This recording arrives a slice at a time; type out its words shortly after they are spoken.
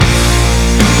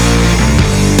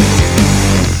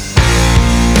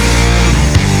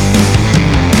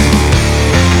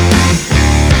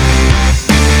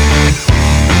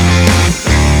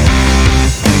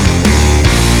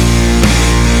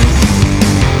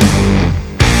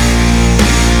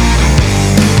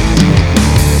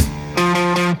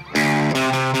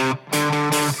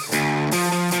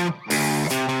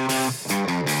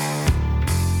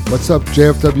What's up,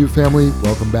 JFW family?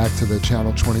 Welcome back to the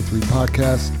Channel 23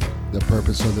 podcast. The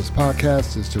purpose of this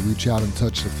podcast is to reach out and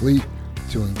touch the fleet,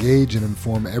 to engage and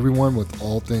inform everyone with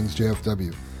all things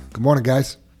JFW. Good morning,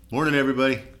 guys. Morning,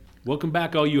 everybody. Welcome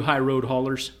back, all you high road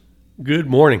haulers. Good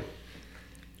morning.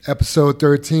 Episode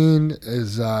 13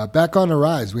 is back on the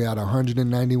rise. We had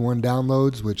 191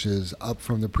 downloads, which is up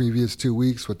from the previous 2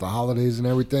 weeks with the holidays and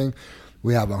everything.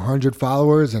 We have 100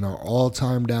 followers, and our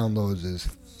all-time downloads is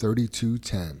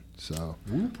 3210. So,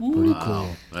 pretty cool.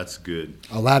 That's good.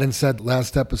 Aladdin said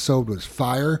last episode was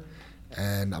fire,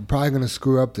 and I'm probably going to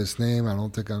screw up this name. I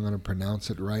don't think I'm going to pronounce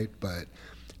it right, but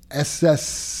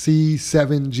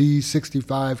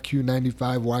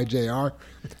SSC7G65Q95YJR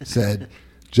said,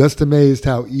 just amazed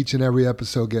how each and every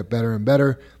episode get better and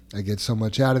better. I get so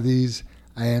much out of these.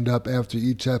 I end up after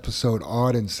each episode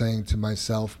awed and saying to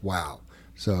myself, wow.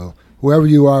 So whoever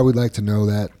you are, we'd like to know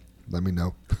that. Let me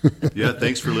know. Yeah,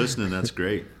 thanks for listening. That's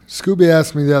great. Scooby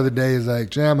asked me the other day, he's like,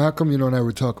 Jam, how come you don't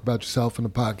ever talk about yourself in the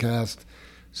podcast?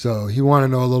 So he wanted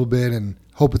to know a little bit, and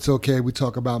hope it's okay. We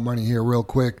talk about money here real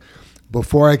quick.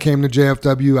 Before I came to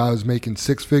JFW, I was making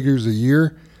six figures a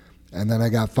year, and then I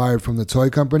got fired from the toy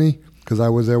company because I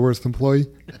was their worst employee.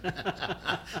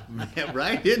 Man,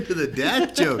 right into the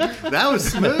dad joke. That was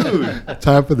smooth.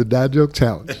 Time for the dad joke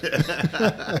challenge.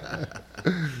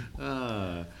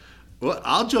 Well,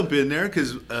 I'll jump in there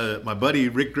because my buddy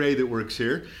Rick Gray that works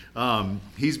here,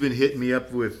 he's been hitting me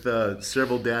up with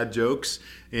several dad jokes.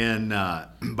 And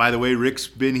by the way, Rick's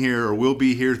been here or will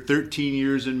be here 13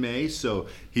 years in May, so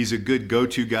he's a good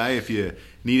go-to guy if you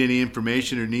need any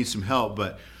information or need some help.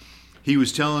 But he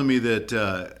was telling me that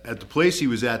at the place he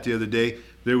was at the other day,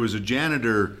 there was a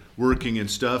janitor working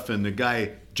and stuff, and the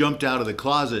guy jumped out of the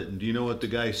closet. And do you know what the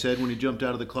guy said when he jumped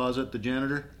out of the closet, the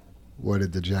janitor? What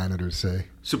did the janitor say?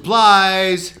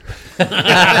 Supplies. Wow.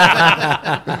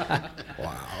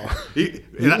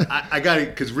 I got it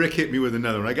because Rick hit me with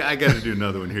another one. I got to do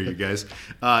another one here, you guys.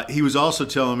 He was also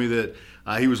telling me that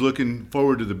he was looking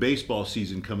forward to the baseball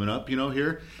season coming up,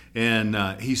 here.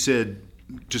 And he said,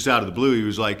 just out of the blue, he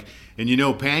was like, and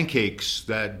pancakes,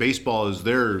 that baseball is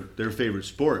their favorite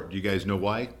sport. Do you guys know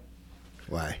why?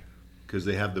 Why? Because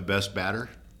they have the best batter.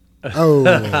 Oh,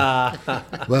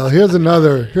 well, here's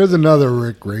another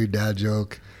Rick Gray dad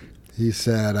joke. He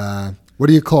said, what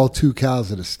do you call two cows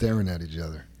that are staring at each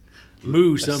other?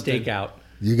 Moo something. Stakeout.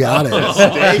 You got it.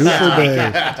 Super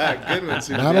Dave. Good one,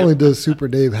 Super Not Dave. only does Super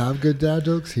Dave have good dad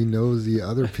jokes, he knows the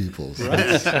other people's.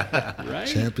 Right?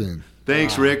 Champion.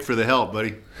 Thanks, Rick, for the help,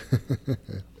 buddy.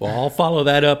 Well, I'll follow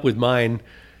that up with mine.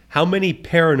 How many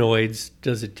paranoids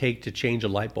does it take to change a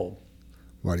light bulb?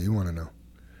 Why do you want to know?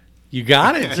 You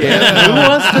got it, Jim. Who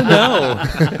wants to know?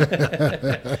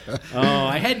 Oh,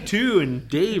 I had two, and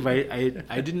Dave, I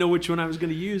didn't know which one I was going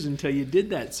to use until you did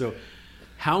that. So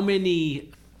how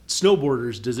many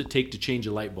snowboarders does it take to change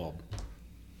a light bulb?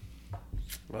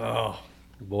 Oh,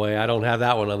 boy, I don't have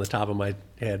that one on the top of my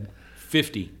head.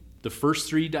 50. The first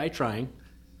 3 die trying.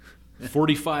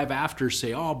 45 after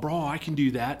say, oh, bro, I can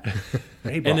do that.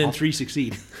 Hey, bro. And then 3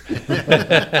 succeed.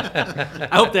 I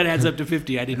hope that adds up to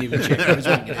 50. I didn't even check. I was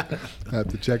winging it. Have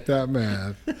to check that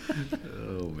math.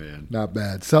 Oh, man. Not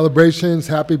bad. Celebrations.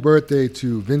 Happy birthday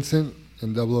to Vincent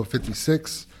in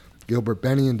 0056, Gilbert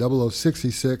Benny in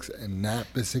 0066, and Nat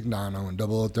Bisignano in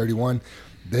 0031.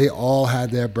 They all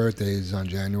had their birthdays on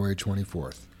January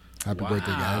 24th. Happy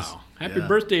birthday, guys. Happy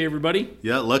birthday, everybody.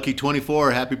 Yeah, lucky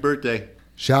 24. Happy birthday.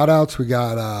 Shout outs. We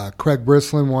got Craig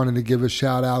Brislin wanted to give a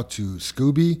shout out to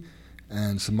Scooby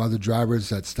and some other drivers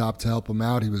that stopped to help him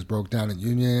out. He was broke down at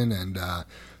Union, and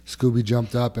Scooby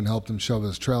jumped up and helped him shove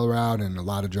his trailer out, and a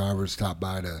lot of drivers stopped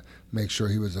by to make sure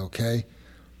he was okay.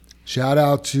 Shout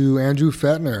out to Andrew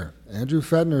Fettner. Andrew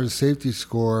Fettner's safety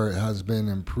score has been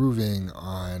improving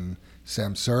on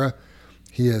Samsura.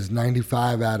 He is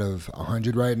 95 out of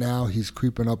 100 right now. He's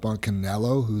creeping up on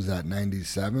Canelo, who's at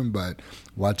 97. But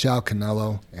watch out,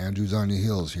 Canelo. Andrew's on your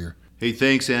heels here. Hey,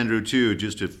 thanks, Andrew, too.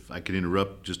 Just if I could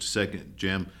interrupt just a second,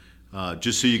 Jim.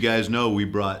 Just so you guys know, we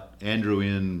brought Andrew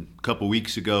in a couple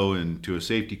weeks ago into a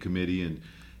safety committee, and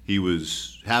he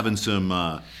was having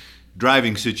some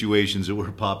driving situations that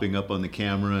were popping up on the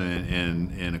camera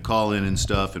and a call-in and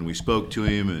stuff, and we spoke to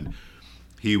him, and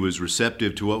he was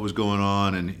receptive to what was going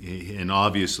on, and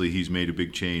obviously he's made a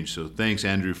big change. So thanks,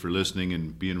 Andrew, for listening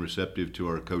and being receptive to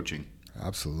our coaching.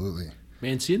 Absolutely.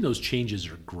 Man, seeing those changes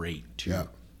are great, too.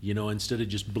 Yeah. Instead of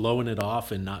just blowing it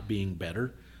off and not being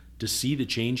better, to see the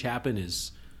change happen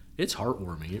it's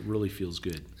heartwarming. It really feels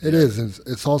good. It is.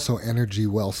 It's also energy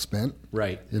well spent.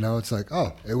 Right. It's like,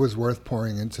 oh, it was worth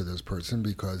pouring into this person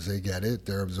because they get it,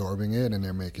 they're absorbing it, and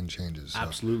they're making changes. So.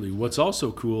 Absolutely. What's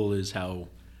also cool is how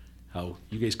how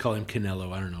you guys call him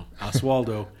Canelo, I don't know,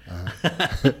 Oswaldo,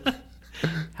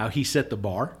 how he set the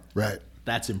bar. Right.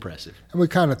 That's impressive. And we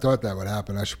kind of thought that would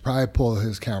happen. I should probably pull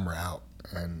his camera out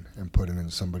and put it in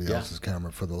somebody else's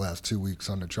camera for the last 2 weeks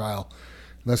on the trial.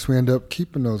 Unless we end up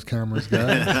keeping those cameras,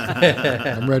 guys.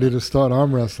 I'm ready to start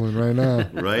arm wrestling right now.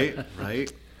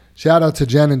 Right. Shout out to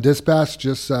Jen and Dispatch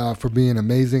just for being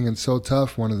amazing and so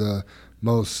tough. One of the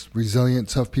most resilient,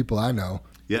 tough people I know.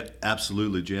 Yeah,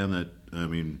 absolutely, Jen.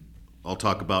 I'll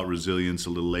talk about resilience a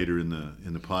little later in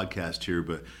the podcast here,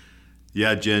 but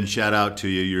yeah, Jen, shout out to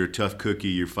you. You're a tough cookie.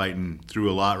 You're fighting through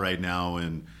a lot right now,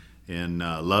 and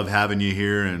love having you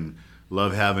here, and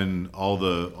love having all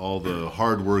the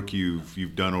hard work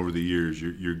you've done over the years.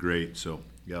 You're great. So,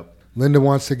 yep. Linda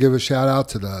wants to give a shout out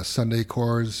to the Sunday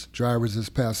Course drivers this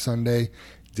past Sunday,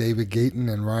 David Gayton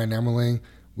and Ryan Emmerling.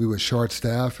 We were short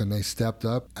staffed and they stepped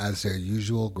up as their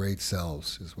usual great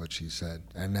selves, is what she said.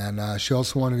 And then she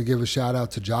also wanted to give a shout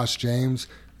out to Josh James.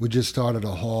 We just started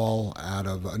a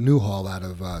new hall out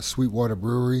of Sweetwater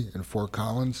Brewery in Fort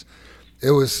Collins.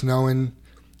 It was snowing.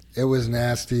 It was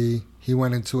nasty. He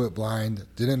went into it blind,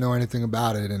 didn't know anything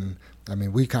about it, and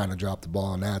we kind of dropped the ball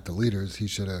on that, the leaders. He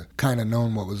should have kind of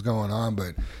known what was going on,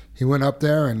 but he went up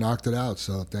there and knocked it out.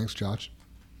 So thanks, Josh.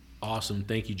 Awesome.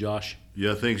 Thank you, Josh.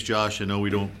 Yeah, thanks, Josh. I know we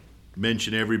don't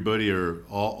mention everybody or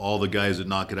all the guys that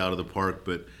knock it out of the park,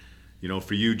 but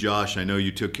for you, Josh, I know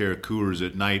you took care of Coors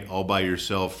at night all by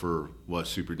yourself for what,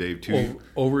 Super Dave, 2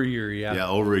 over a year, yeah. Yeah,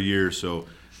 over a year. So,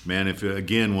 man, if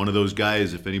again, one of those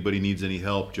guys, if anybody needs any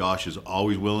help, Josh is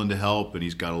always willing to help, and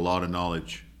he's got a lot of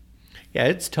knowledge. Yeah,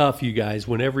 it's tough, you guys.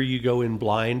 Whenever you go in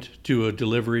blind to a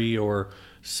delivery or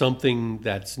something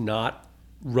that's not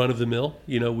run-of-the-mill,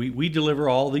 we deliver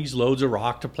all these loads of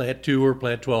rock to Plant 2 or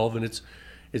Plant 12, and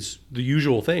it's the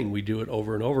usual thing. We do it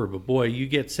over and over. But, boy, you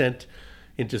get sent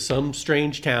into some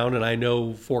strange town, and I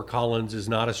know Fort Collins is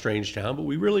not a strange town, but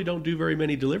we really don't do very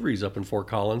many deliveries up in Fort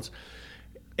Collins.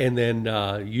 And then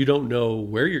you don't know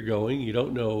where you're going. You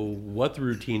don't know what the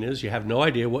routine is. You have no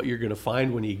idea what you're going to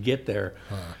find when you get there.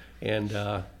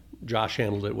 And Josh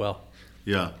handled it well.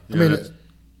 Yeah.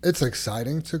 It's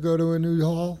exciting to go to a new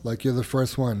hall. Like, you're the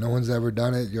first one. No one's ever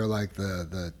done it. You're like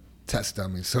the test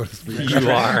dummy, so to speak. You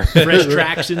are. Fresh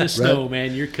tracks in the snow,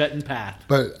 man. You're cutting path.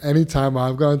 But anytime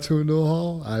I've gone to a new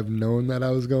hall, I've known that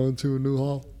I was going to a new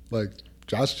hall. Like,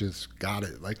 Josh just got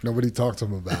it. Like, nobody talked to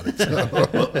him about it.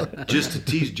 So. Just to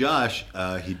tease Josh,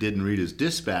 he didn't read his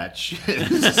dispatch.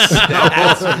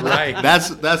 That's right.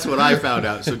 That's what I found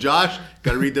out. So, Josh,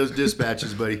 got to read those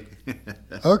dispatches, buddy.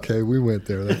 Okay, we went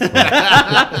there.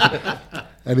 That's fine.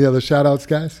 Any other shout-outs,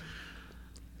 guys?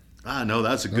 No,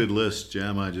 that's a good list,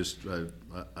 Jam.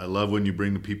 I love when you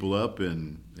bring the people up,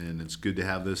 and it's good to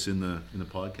have this in the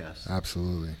podcast.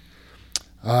 Absolutely.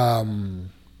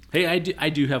 Hey, I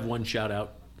do have one shout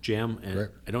out, Jam, and Right.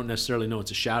 I don't necessarily know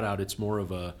it's a shout out. It's more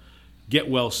of a get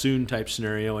well soon type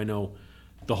scenario. I know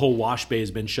the whole wash bay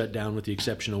has been shut down with the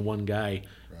exception of one guy.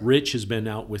 Right. Rich has been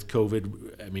out with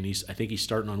COVID. I think he's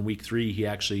starting on week 3. He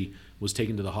actually was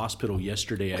taken to the hospital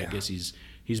yesterday. Yeah. I guess he's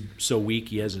so weak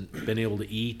he hasn't been able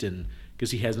to eat, and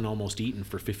because he hasn't almost eaten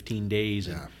for 15 days,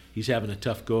 and he's having a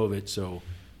tough go of it. So,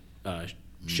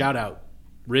 shout out.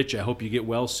 Rich, I hope you get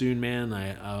well soon, man.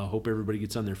 I hope everybody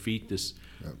gets on their feet. This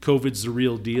COVID's the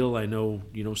real deal. I know,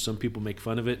 some people make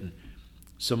fun of it, and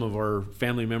some of our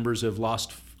family members have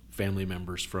lost family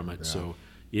members from it. Yeah. So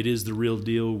it is the real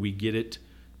deal. We get it.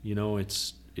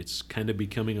 It's kind of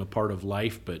becoming a part of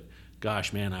life. But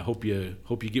gosh, man, I hope you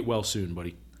get well soon,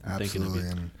 buddy. I'm Absolutely.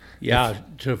 thinking of you. Yeah,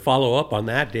 to follow up on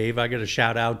that, Dave, I got to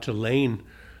shout out to Lane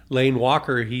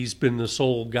Walker. He's been the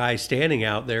sole guy standing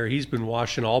out there. He's been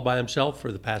washing all by himself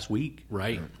for the past week.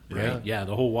 Right. Yeah,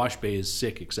 the whole wash bay is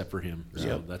sick except for him.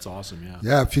 So that's awesome, yeah.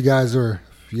 Yeah, if you guys are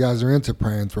into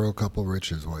praying, throw a couple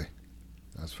Riches way.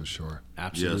 That's for sure.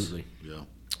 Absolutely. Yes.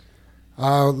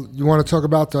 Yeah. You want to talk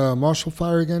about the Marshall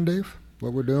Fire again, Dave?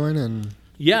 What we're doing and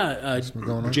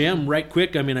Jam, right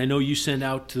quick. I know you sent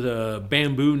out the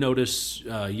bamboo notice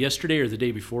yesterday or the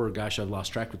day before. Gosh, I've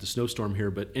lost track with the snowstorm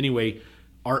here. But anyway,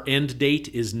 our end date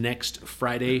is next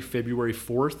Friday, February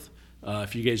 4th.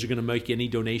 If you guys are going to make any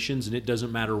donations, and it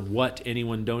doesn't matter what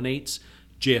anyone donates,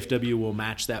 JFW will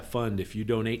match that fund. If you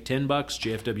donate $10,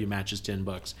 JFW matches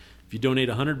 $10. If you donate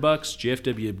 $100,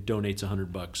 JFW donates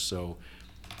 $100. So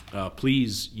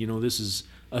please, this is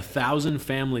 1,000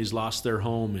 families lost their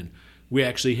home, and we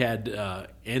actually had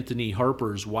Anthony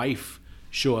Harper's wife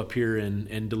show up here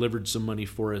and delivered some money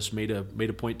for us. Made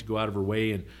a point to go out of her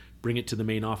way and bring it to the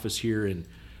main office here, and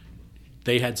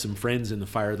they had some friends in the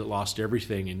fire that lost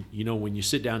everything. And when you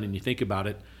sit down and you think about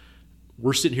it,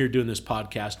 we're sitting here doing this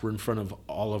podcast. We're in front of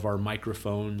all of our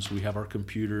microphones. We have our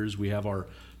computers. We have our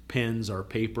pens, our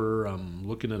paper. I'm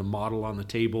looking at a model on the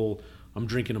table. I'm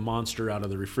drinking a Monster out of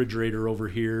the refrigerator over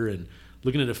here and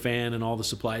looking at a fan and all the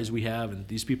supplies we have. And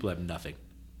these people have nothing.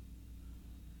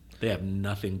 They have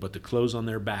nothing but the clothes on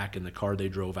their back and the car they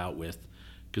drove out with,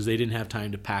 because they didn't have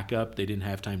time to pack up. They didn't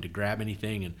have time to grab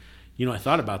anything. And, you know, I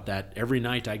thought about that. Every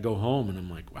night I go home and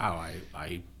I'm like, wow,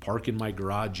 I park in my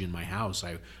garage in my house.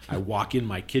 I walk in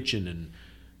my kitchen, and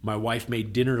my wife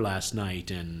made dinner last night.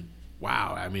 And,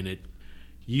 wow, I mean,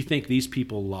 you think these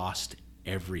people lost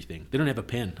everything. They don't have a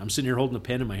pen. I'm sitting here holding a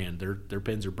pen in my hand. Their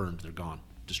pens are burned. They're gone,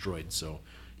 destroyed. So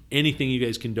anything you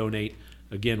guys can donate.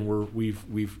 Again,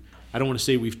 we've I don't want to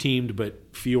say we've teamed, but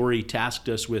Fiore tasked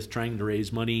us with trying to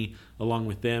raise money along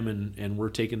with them, and we're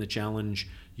taking the challenge,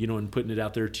 you know, and putting it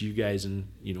out there to you guys. And,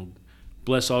 you know,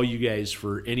 bless all you guys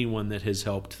for anyone that has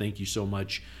helped. Thank you so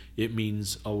much. It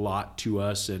means a lot to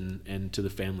us and to the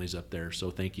families up there.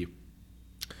 So thank you.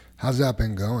 How's that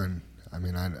been going? I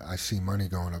mean, I see money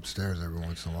going upstairs every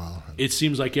once in a while. It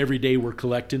seems like every day we're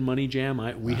collecting money, Jam.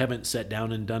 We haven't sat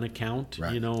down and done a count,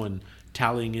 Right. you know, and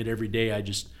tallying it every day. I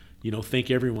just, you know, thank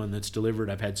everyone that's delivered.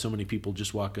 I've had so many people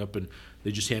just walk up and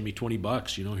they just hand me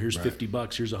 $20. You know, here's Right.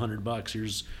 $50, here's $100,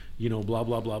 here's, you know, blah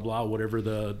blah blah blah, whatever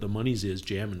the money's is,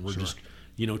 Jam, and we're Sure. just,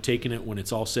 you know, taking it. When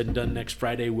it's all said and done next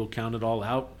Friday, we'll count it all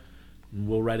out. And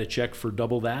we'll write a check for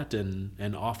double that,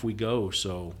 and off we go.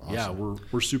 So yeah,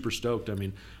 we're super stoked. I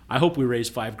mean, I hope we raise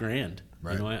 $5,000.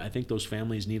 Right. You know, I think those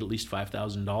families need at least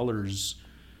 $5,000.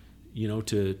 You know,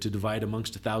 to divide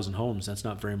amongst 1,000 homes. That's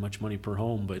not very much money per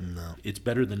home, but No. it's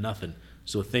better than nothing.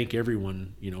 So thank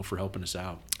everyone, you know, for helping us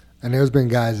out. And there's been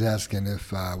guys asking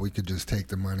if we could just take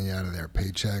the money out of their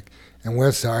paycheck. And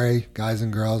we're sorry, guys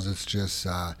and girls. It's just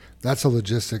that's a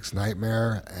logistics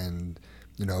nightmare. And,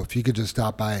 you know, if you could just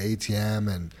stop by ATM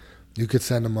and you could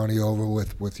send the money over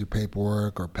with your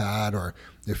paperwork or pad, or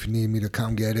if you need me to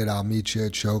come get it, I'll meet you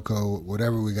at Choco,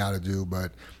 whatever we got to do.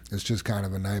 But it's just kind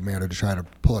of a nightmare to try to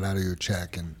pull it out of your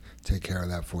check and take care of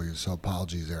that for you. So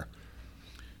apologies there.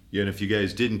 Yeah, and if you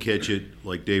guys didn't catch it,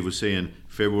 like Dave was saying,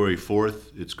 February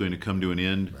 4th, it's going to come to an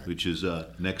end, which is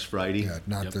next Friday. Yeah,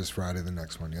 not this Friday, the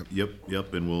next one. Yep.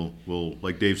 Yep, and we'll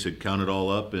like Dave said, count it all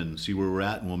up and see where we're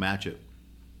at, and we'll match it.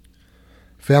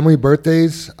 Family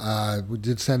birthdays. We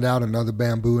did send out another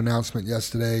bamboo announcement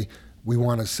yesterday. We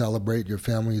want to celebrate your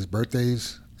family's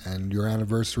birthdays and your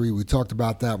anniversary. We talked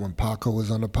about that when Paco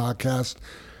was on the podcast.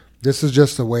 This is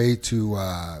just a way to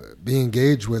be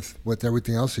engaged with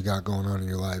everything else you got going on in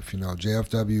your life. You know,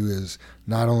 JFW is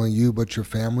not only you but your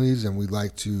families, and we'd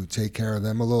like to take care of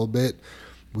them a little bit.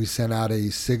 We sent out a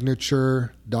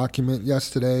signature document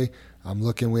yesterday. I'm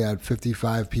looking, we had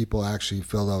 55 people actually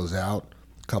fill those out.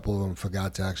 A couple of them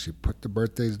forgot to actually put the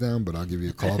birthdays down, but I'll give you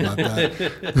a call about that.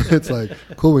 It's like,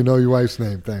 cool, we know your wife's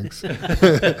name, thanks.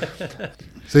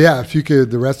 So yeah, if you could,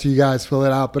 the rest of you guys fill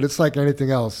it out. But it's like anything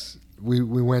else. We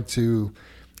went to,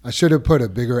 I should have put a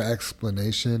bigger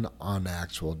explanation on the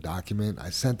actual document. I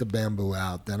sent the bamboo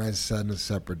out, then I sent a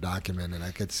separate document, and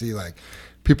I could see like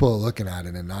people are looking at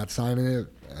it and not signing it,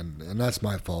 and that's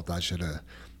my fault. I should have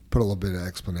put a little bit of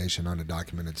explanation on the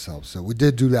document itself. So we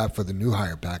did do that for the new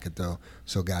hire packet though,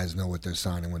 so guys know what they're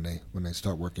signing when they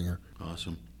start working here.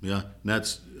 Awesome. Yeah, and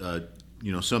that's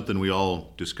you know, something we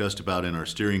all discussed about in our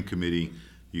steering committee,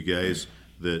 you guys,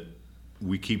 that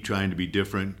we keep trying to be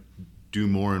different, do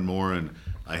more and more. And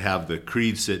I have the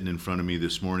creed sitting in front of me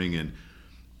this morning,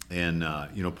 and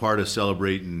you know, part of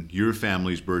celebrating your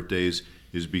family's birthdays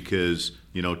is because,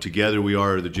 you know, together we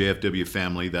are the JFW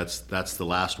family. That's the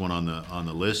last one on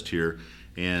the list here,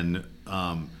 and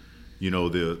you know,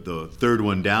 the third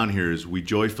one down here is we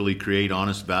joyfully create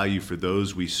honest value for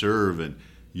those we serve. And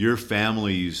your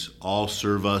families all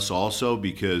serve us also,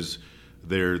 because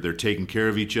they're taking care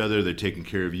of each other, they're taking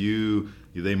care of you.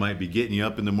 They might be getting you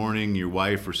up in the morning. Your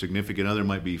wife or significant other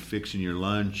might be fixing your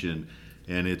lunch, and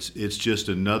it's just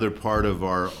another part of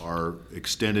our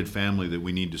extended family that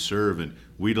we need to serve. And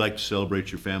we'd like to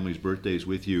celebrate your family's birthdays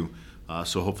with you.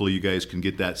 So hopefully you guys can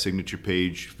get that signature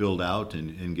page filled out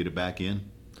and get it back in.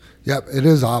 Yep, it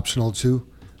is optional too.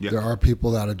 Yep. There are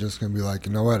people that are just going to be like,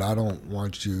 you know what, I don't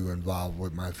want you involved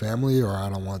with my family, or I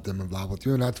don't want them involved with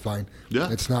you, and that's fine.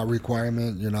 Yeah. It's not a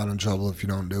requirement. You're not in trouble if you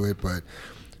don't do it, but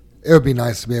it would be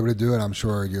nice to be able to do it. I'm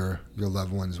sure your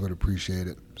loved ones would appreciate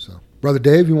it. So, Brother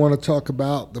Dave, you want to talk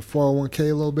about the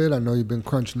 401k a little bit? I know you've been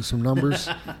crunching some numbers.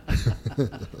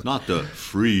 Not the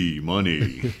free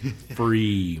money.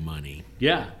 Free money.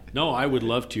 Yeah. No, I would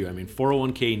love to. I mean,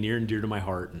 401k near and dear to my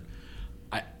heart. And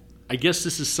I guess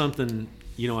this is something,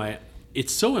 you know,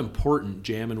 it's so important,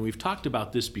 Jam, and we've talked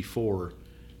about this before,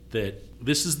 that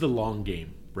this is the long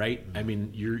game, right? I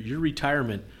mean, your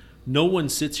retirement, no one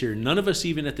sits here, none of us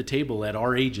even at the table at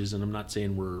our ages, and I'm not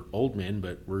saying we're old men,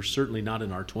 but we're certainly not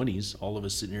in our 20s. All of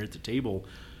us sitting here at the table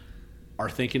are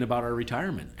thinking about our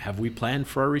retirement. Have we planned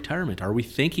for our retirement? Are we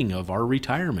thinking of our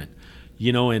retirement?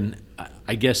 You know, and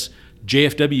I guess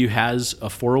JFW has a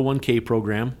 401k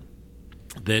program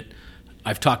that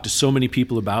I've talked to so many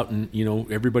people about, and, you know,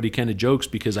 everybody kind of jokes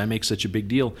because I make such a big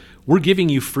deal. We're giving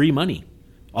you free money.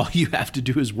 All you have to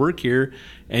do is work here,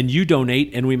 and you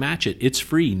donate, and we match it. It's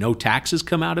free. No taxes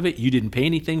come out of it. You didn't pay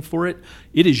anything for it.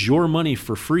 It is your money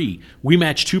for free. We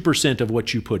match 2% of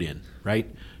what you put in,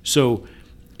 right? So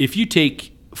if you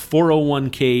take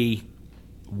 401k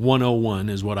 101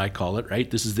 is what I call it,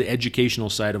 right? This is the educational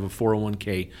side of a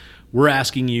 401k. We're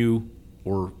asking you,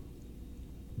 or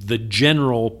the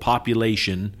general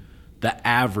population, the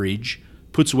average,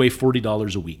 puts away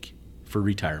 $40 a week for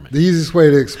retirement. The easiest way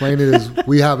to explain it is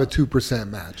we have a 2%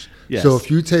 match. Yes. So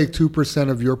if you take 2%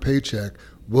 of your paycheck,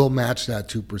 we'll match that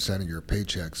 2% of your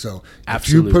paycheck. So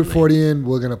Absolutely. if you put 40 in,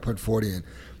 we're going to put 40 in.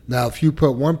 Now, if you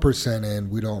put 1% in,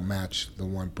 we don't match the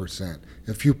 1%.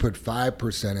 If you put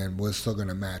 5% in, we're still going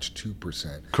to match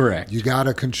 2%. Correct. You got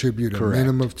to contribute a Correct.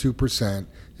 minimum of 2%.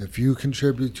 If you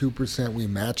contribute 2%, we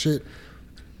match it.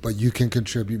 But you can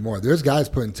contribute more. There's guys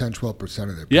putting 10, 12%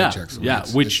 of their paychecks.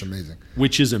 It's amazing.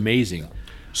 Which is amazing.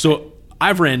 So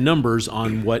I've ran numbers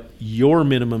on what your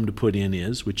minimum to put in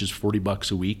is, which is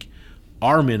 $40 a week.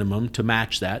 Our minimum to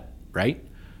match that, right?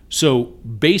 So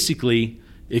basically,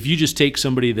 if you just take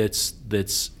somebody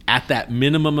that's at that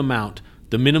minimum amount,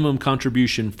 the minimum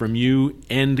contribution from you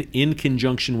and in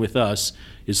conjunction with us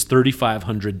is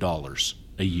 $3,500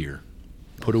 a year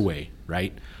put away,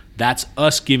 right? That's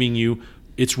us giving you.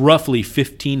 It's roughly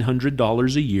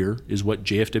 $1,500 a year is what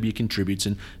JFW contributes.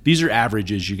 And these are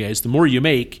averages, you guys. The more you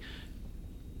make,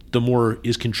 the more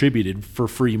is contributed for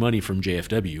free money from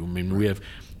JFW. I mean, we have,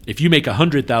 if you make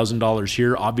 $100,000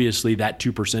 here, obviously that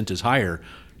 2% is higher.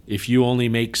 If you only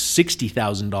make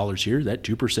 $60,000 here, that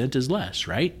 2% is less,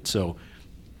 right? So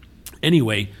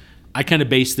anyway, I kind of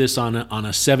base this on a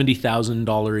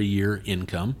 $70,000 a year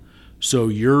income. So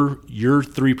your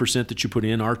 3% that you put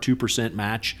in, our 2%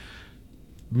 match,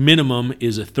 minimum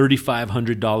is a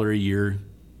 $3,500 a year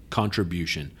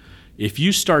contribution. If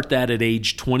you start that at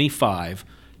age 25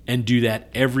 and do that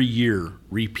every year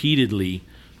repeatedly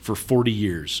for 40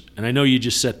 years, and I know you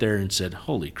just sat there and said,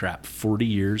 holy crap, 40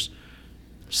 years?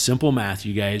 Simple math,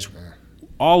 you guys.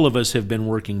 All of us have been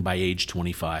working by age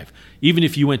 25. Even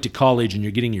if you went to college and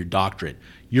you're getting your doctorate,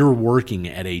 you're working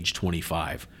at age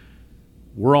 25.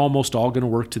 We're almost all going to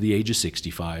work to the age of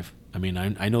 65. I mean,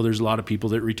 I know there's a lot of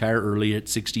people that retire early at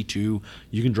 62.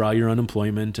 You can draw your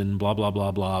unemployment and blah, blah,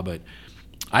 blah, blah. But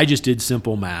I just did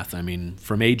simple math. I mean,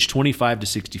 from age 25 to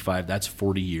 65, that's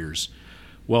 40 years.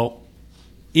 Well,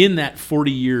 in that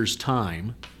 40 years'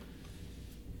 time,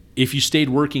 if you stayed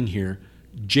working here,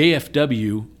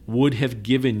 JFW would have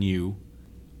given you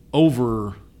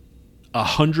over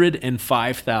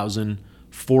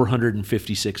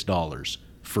 $105,456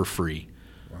 for free.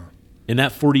 Wow. In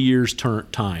that 40 years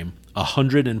time,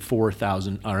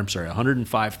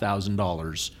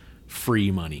 $105,000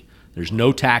 free money. There's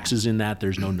no taxes in that.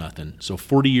 There's no nothing. So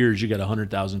 40 years, you got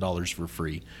 $100,000 for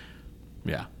free.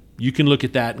 Yeah, you can look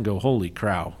at that and go, "Holy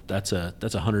cow, that's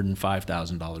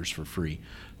 $105,000 for free."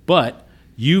 But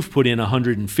you've put in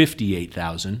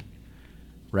 $158,000,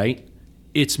 right?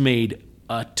 It's made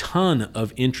a ton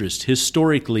of interest.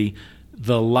 Historically,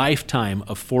 the lifetime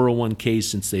of 401ks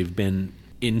since they've been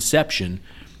inception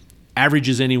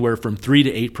averages anywhere from 3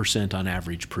 to 8% on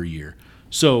average per year.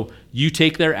 So you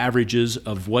take their averages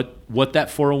of what that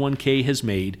 401k has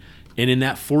made, and in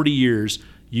that 40 years,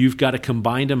 you've got a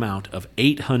combined amount of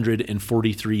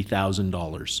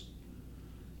 $843,000,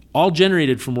 all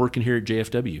generated from working here at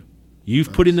JFW.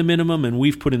 You've put in the minimum, and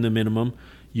we've put in the minimum.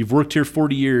 You've worked here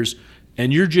 40 years,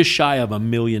 and you're just shy of $1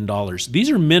 million. These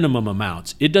are minimum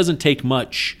amounts. It doesn't take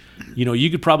much. You know, you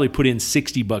could probably put in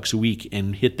 $60 a week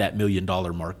and hit that $1 million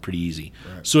mark pretty easy.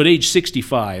 Right. So at age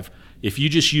 65, if you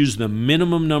just use the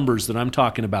minimum numbers that I'm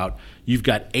talking about, you've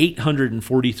got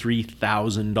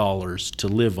 $843,000 to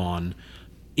live on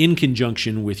in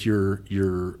conjunction with your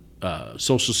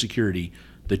Social Security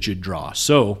that you'd draw.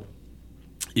 So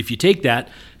if you take that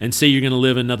and say you're going to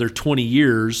live another 20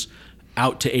 years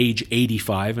out to age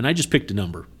 85, and I just picked a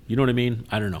number. You know what I mean?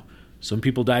 I don't know. Some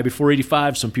people die before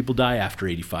 85. Some people die after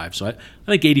 85. So I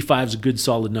think 85 is a good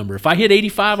solid number. If I hit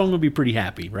 85, I'm going to be pretty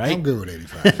happy, right? I'm good with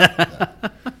 85. Yeah.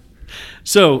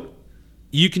 So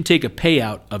you can take a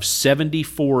payout of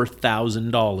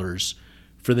 $74,000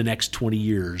 for the next 20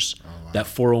 years. That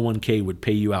 401k would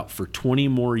pay you out for 20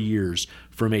 more years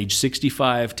from age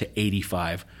 65 to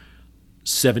 85,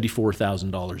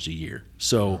 $74,000 a year.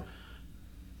 So,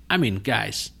 I mean,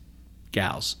 guys,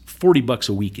 gals, $40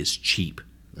 a week is cheap.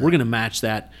 We're going to match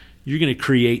that. You're going to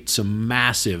create some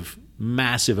massive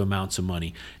amounts of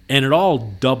money. And it all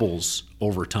doubles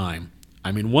over time.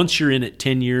 I mean, once you're in it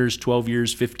 10 years, 12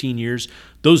 years, 15 years,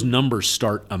 those numbers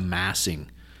start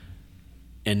amassing.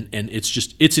 And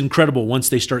it's incredible once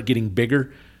they start getting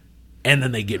bigger, and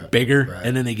then they get bigger,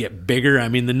 and then they get bigger. I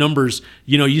mean, the numbers,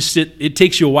 it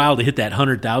takes you a while to hit that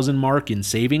 100,000 mark in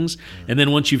savings. And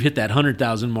then once you've hit that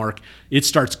 100,000 mark, it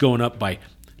starts going up by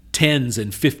tens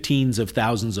and 15s of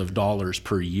thousands of dollars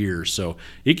per year. So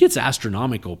it gets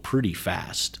astronomical pretty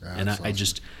fast. And I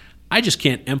just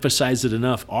can't emphasize it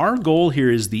enough. Our goal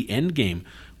here is the end game.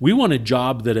 We want a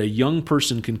job that a young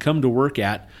person can come to work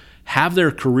at, have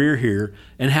their career here,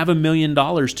 and have $1 million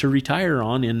to retire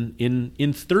on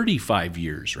in 35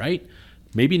 years, right?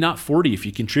 Maybe not 40 if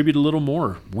you contribute a little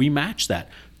more. We match that.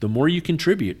 The more you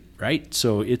contribute, right?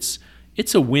 So it's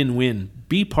a win-win.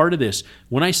 Be part of this.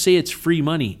 When I say it's free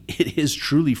money, it is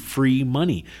truly free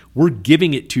money. We're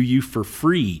giving it to you for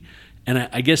free. And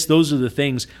I guess those are the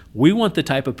things. We want the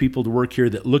type of people to work here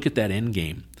that look at that end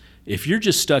game. If you're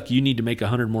just stuck, you need to make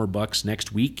 $100 more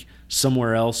next week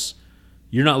somewhere else,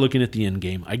 you're not looking at the end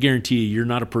game. I guarantee you're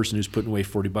not a person who's putting away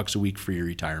 $40 a week for your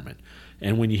retirement.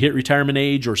 And when you hit retirement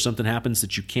age or something happens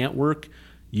that you can't work,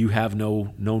 you have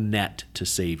no net to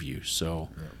save you. So,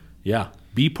 yeah,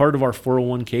 be part of our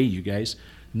 401k, you guys.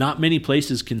 Not many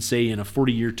places can say in a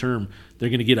 40-year term they're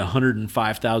going to get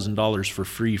 $105,000 for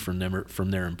free from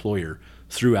their employer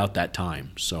throughout that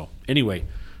time. So, anyway,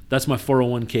 that's my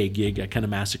 401k gig. I kind of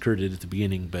massacred it at the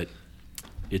beginning, but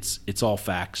it's all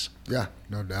facts. Yeah,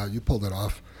 no doubt. You pulled it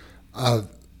off.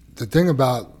 The thing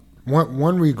about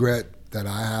one regret that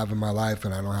I have in my life,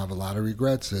 and I don't have a lot of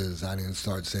regrets, is I didn't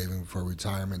start saving for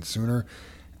retirement sooner.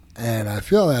 And I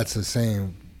feel that's the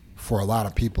same for a lot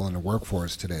of people in the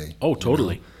workforce today. Oh,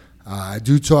 totally. I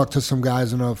do talk to some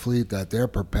guys in our fleet that they're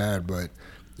prepared, but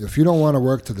if you don't want to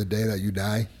work to the day that you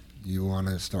die, you want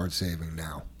to start saving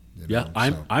now. Yeah,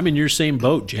 I'm in your same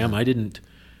boat, Jam. Yeah.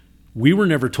 We were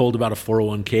never told about a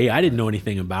 401k. I didn't know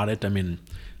anything about it. I mean,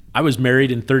 I was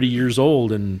married and 30 years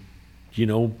old, and,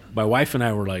 my wife and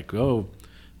I were like, oh,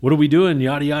 what are we doing?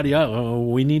 Yada, yada, yada. Oh,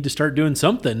 we need to start doing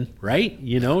something, right?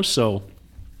 So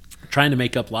trying to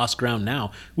make up lost ground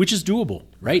now, which is doable,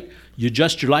 right? You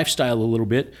adjust your lifestyle a little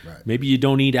bit. Right. Maybe you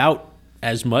don't eat out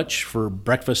as much for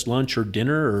breakfast, lunch, or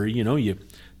dinner, or,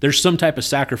 there's some type of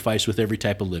sacrifice with every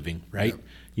type of living, right?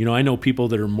 Yep. I know people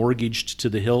that are mortgaged to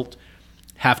the hilt,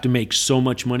 have to make so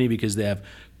much money because they have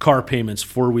car payments,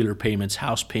 four-wheeler payments,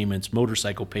 house payments,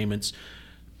 motorcycle payments.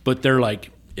 But they're like,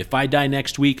 if I die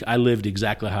next week, I lived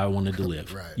exactly how I wanted to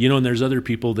live. Right. And there's other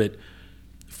people that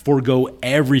forego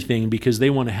everything because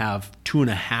they want to have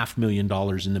 $2.5 million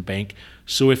in the bank.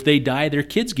 So if they die, their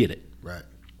kids get it. Right.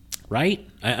 Right?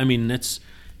 I mean, that's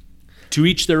to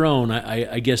each their own.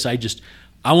 I guess I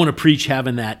want to preach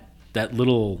having that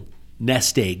little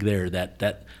nest egg there,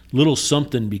 that little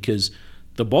something, because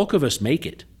the bulk of us make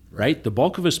it, right? The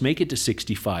bulk of us make it to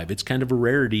 65. It's kind of a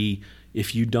rarity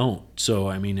if you don't. So,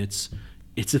 I mean, it's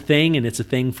a thing, and it's a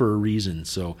thing for a reason.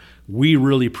 So we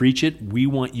really preach it. We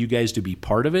want you guys to be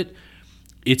part of it.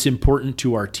 It's important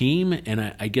to our team,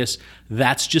 and I guess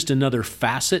that's just another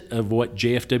facet of what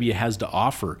JFW has to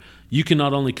offer. You can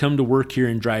not only come to work here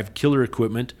and drive killer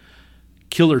equipment,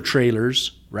 killer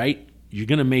trailers, right? You're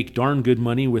going to make darn good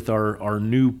money with our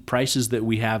new prices that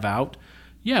we have out.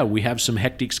 Yeah, we have some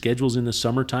hectic schedules in the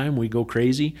summertime. We go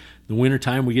crazy. In the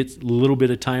wintertime, we get a little bit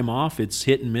of time off. It's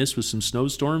hit and miss with some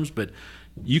snowstorms, but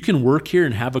you can work here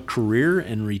and have a career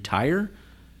and retire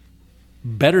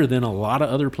better than a lot of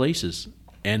other places,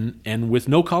 and with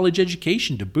no college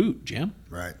education to boot, Jim.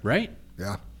 Right. Right?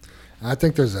 Yeah. I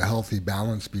think there's a healthy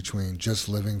balance between just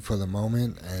living for the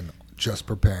moment and just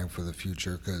preparing for the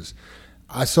future, because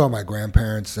I saw my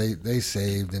grandparents, they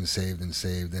saved and saved and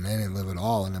saved, and they didn't live at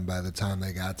all. And then by the time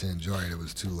they got to enjoy it, it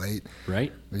was too late.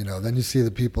 Right. Then you see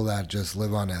the people that just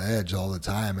live on that edge all the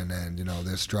time, and then,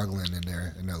 they're struggling in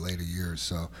their later years.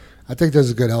 So I think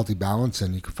there's a good, healthy balance,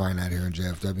 and you can find that here in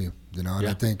JFW, and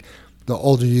I think the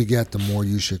older you get, the more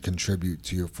you should contribute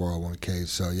to your 401k.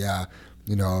 So, yeah,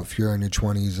 if you're in your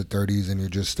 20s or 30s and you're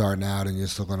just starting out and you're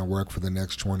still going to work for the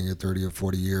next 20 or 30 or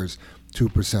 40 years,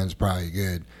 2% is probably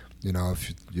good.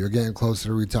 If you're getting closer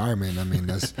to retirement, I mean,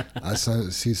 I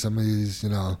see some of these,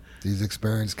 these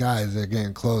experienced guys, they're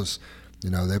getting close.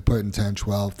 They're putting 10,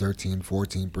 12, 13,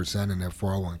 14% in their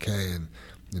 401k, and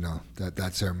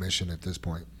that's their mission at this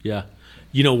point. Yeah.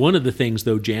 One of the things,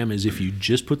 though, Jam, is if you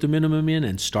just put the minimum in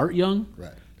and start young,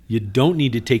 Right. you don't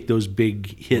need to take those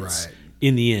big hits Right.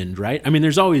 in the end, right? I mean,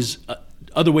 there's always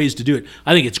other ways to do it.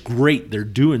 I think it's great they're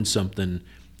doing something,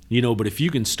 but if you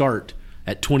can start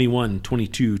at 21,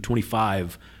 22,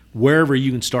 25, wherever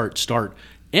you can start.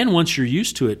 And once you're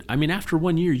used to it, I mean, after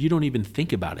 1 year, you don't even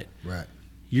think about it. Right.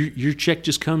 Your check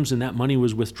just comes and that money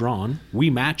was withdrawn. We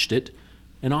matched it,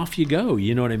 and off you go.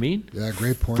 You know what I mean? Yeah,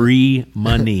 great point. Free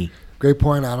money. Great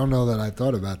point. I don't know that I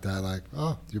thought about that. Like,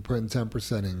 oh, you're putting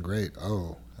 10% in. Great.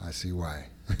 Oh, I see why.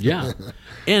 Yeah.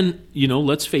 And,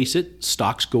 let's face it,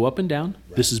 stocks go up and down.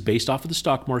 Right. This is based off of the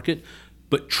stock market.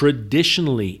 But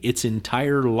traditionally, its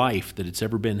entire life that it's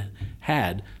ever been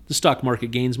had, the stock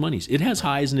market gains monies. It has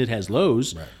highs and it has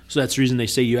lows. Right. So that's the reason they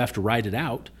say you have to ride it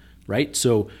out, right?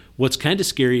 So what's kind of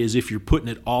scary is if you're putting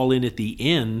it all in at the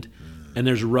end and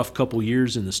there's a rough couple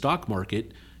years in the stock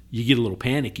market, you get a little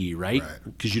panicky, right?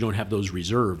 Because you don't have those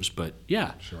reserves. But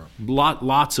yeah, sure.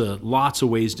 lots of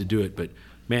ways to do it. But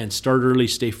man, start early,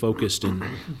 stay focused. And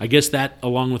I guess that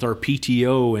along with our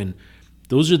PTO, and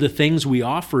those are the things we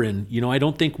offer. And, I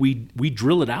don't think we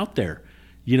drill it out there.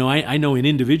 I know in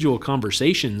individual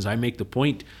conversations, I make the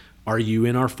point, are you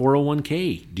in our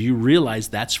 401k? Do you realize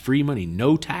that's free money?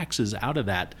 No taxes out of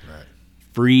that. Right.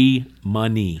 Free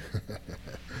money.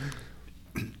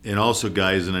 And also,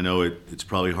 guys, and I know it's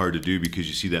probably hard to do because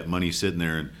you see that money sitting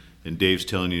there, and Dave's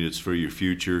telling you it's for your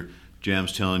future.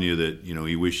 Jam's telling you that,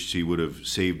 he wishes he would have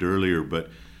saved earlier, but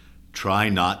try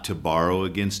not to borrow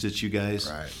against it, you guys.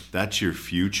 Right. That's your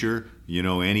future.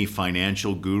 Any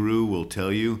financial guru will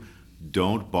tell you,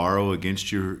 don't borrow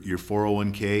against your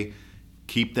 401k.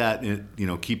 Keep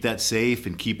that safe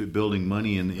and keep it building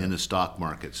money in the stock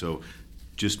market. So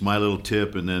just my little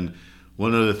tip. And then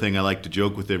one other thing I like to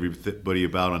joke with everybody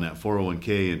about on that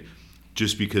 401k, and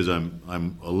just because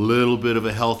I'm a little bit of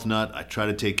a health nut, I try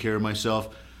to take care of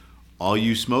myself. All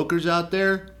you smokers out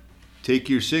there, take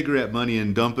your cigarette money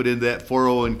and dump it into that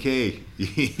 401k.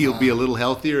 You'll be a little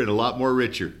healthier and a lot more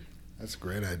richer. That's a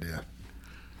great idea.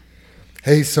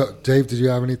 Hey, so Dave, did you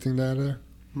have anything to add there?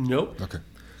 Nope. Okay.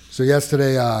 So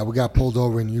yesterday we got pulled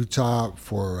over in Utah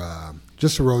for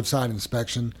just a roadside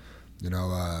inspection.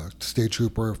 State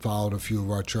trooper followed a few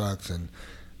of our trucks and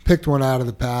picked one out of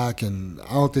the pack, and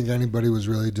I don't think anybody was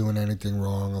really doing anything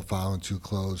wrong or following too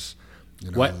close.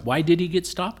 Why did he get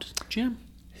stopped, Jim?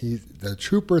 The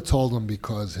trooper told him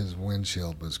because his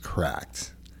windshield was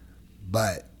cracked.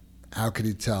 But how could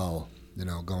he tell,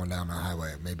 going down the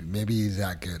highway? Maybe he's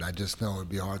that good. I just know it'd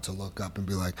be hard to look up and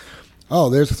be like, oh,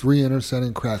 there's 3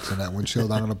 intersetting cracks in that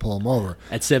windshield. I'm going to pull him over.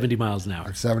 At 70 miles an hour.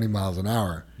 At 70 miles an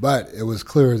hour. But it was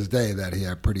clear as day that he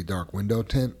had pretty dark window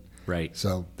tint. Right.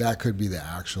 So that could be the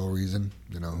actual reason.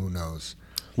 Who knows?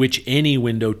 Which any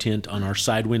window tint on our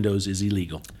side windows is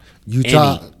illegal.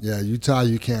 Utah,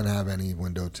 you can't have any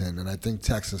window tint, and I think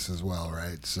Texas as well,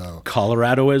 right? So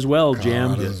Colorado as well, Jam.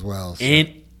 Colorado as well. So.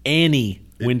 And any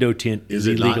window tint is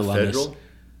illegal not federal? on this.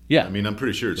 Yeah, I mean, I'm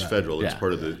pretty sure it's federal. It's Yeah.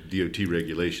 part of the DOT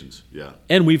regulations. Yeah.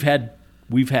 and we've had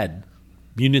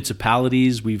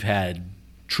municipalities, we've had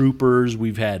troopers,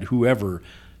 we've had whoever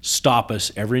stop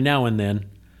us every now and then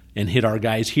and hit our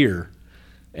guys here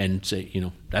and say,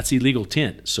 that's illegal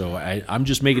tint. So I'm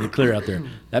just making it clear out there.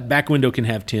 That back window can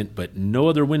have tint, but no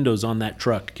other windows on that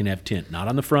truck can have tint. Not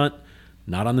on the front,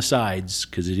 not on the sides,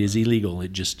 because it is illegal.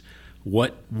 It just,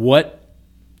 what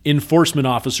enforcement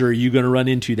officer are you going to run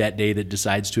into that day that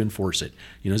decides to enforce it?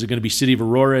 Is it going to be City of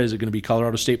Aurora? Is it going to be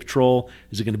Colorado State Patrol?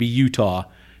 Is it going to be Utah?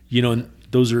 And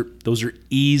those are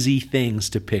easy things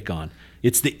to pick on.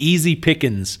 It's the easy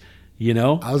pickings.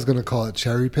 I was going to call it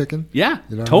cherry picking. Yeah,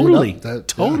 totally.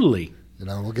 Totally.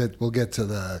 We'll get to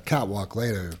the catwalk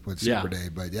later with Super Day,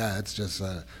 but yeah, it's just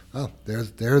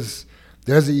there's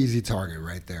the easy target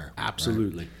right there.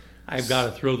 Absolutely. Right? I've got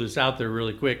to throw this out there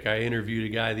really quick. I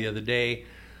interviewed a guy the other day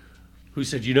who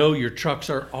said, your trucks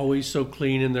are always so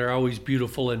clean and they're always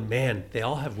beautiful, and man, they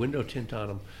all have window tint on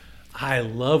them. I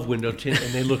love window tint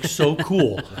and they look so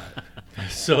cool.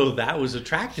 So that was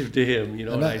attractive to him,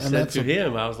 and I said to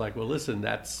him, I was like, well, listen,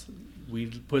 we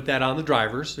put that on the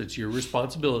drivers. It's your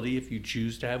responsibility. If you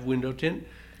choose to have window tint,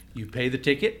 you pay the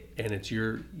ticket, and it's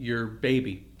your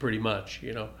baby, pretty much,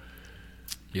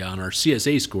 Yeah, on our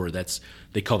CSA score,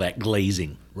 they call that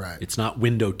glazing. Right. It's not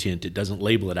window tint. It doesn't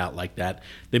label it out like that.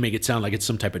 They make it sound like it's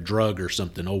some type of drug or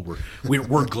something. Oh,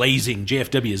 we're glazing.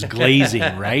 JFW is glazing,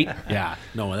 right? Yeah.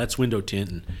 No, that's window tint,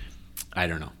 and I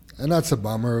don't know. And that's a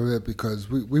bummer of it because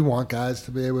we want guys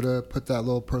to be able to put that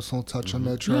little personal touch on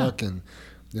their truck. And,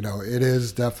 it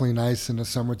is definitely nice in the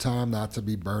summertime not to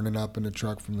be burning up in the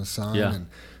truck from the sun. Yeah. And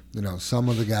some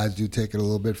of the guys do take it a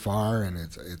little bit far, and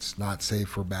it's not safe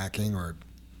for backing or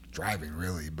driving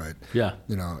really. But Yeah.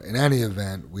 In any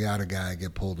event, we had a guy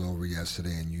get pulled over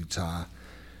yesterday in Utah.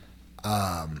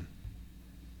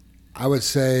 I would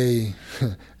say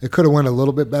it could have went a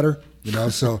little bit better.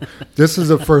 So this is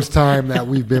the first time that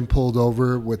we've been pulled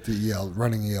over with the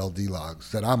running ELD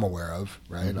logs that I'm aware of,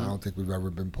 right? I don't think we've ever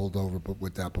been pulled over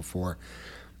with that before.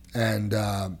 And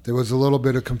there was a little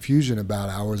bit of confusion about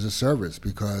hours of service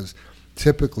because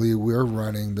typically we're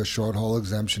running the short haul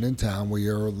exemption in town where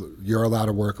you're allowed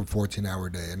to work a 14-hour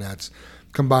day, and that's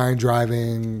combined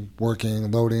driving,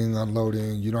 working, loading,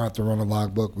 unloading. You don't have to run a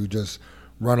logbook. We just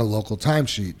run a local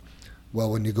timesheet. Well,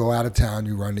 when you go out of town,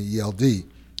 you run the ELD.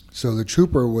 So the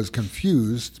trooper was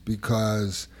confused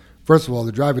because, first of all,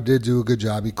 the driver did do a good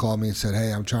job. He called me and said,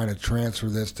 "Hey, I'm trying to transfer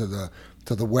this to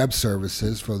the web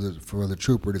services for the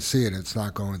trooper to see it. It's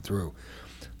not going through."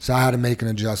 So I had to make an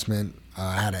adjustment.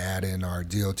 I had to add in our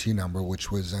DOT number,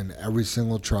 which was in every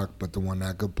single truck but the one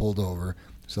that got pulled over.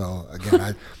 So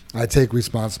again, I take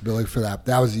responsibility for that.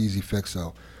 That was the easy fix,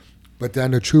 though. But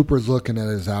then the trooper's looking at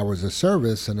his hours of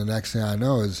service, and the next thing I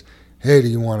know is, "Hey, do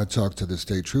you want to talk to the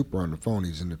state trooper on the phone?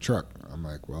 He's in the truck." I'm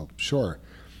like, "Well, sure."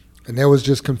 And there was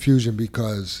just confusion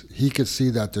because he could see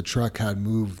that the truck had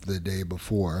moved the day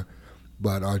before,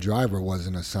 but our driver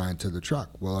wasn't assigned to the truck.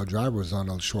 Well, our driver was on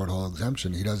a short haul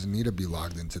exemption. He doesn't need to be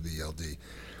logged into the ELD.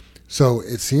 So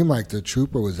it seemed like the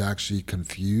trooper was actually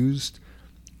confused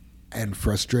and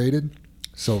frustrated.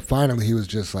 So finally he was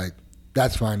just like,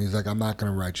 "That's fine." He's like, "I'm not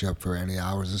going to write you up for any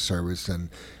hours of service."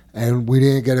 And we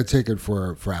didn't get a ticket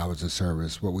for hours of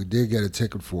service. What we did get a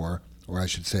ticket for, or I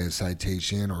should say a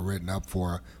citation or written up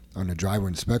for on the driver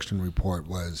inspection report,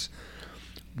 was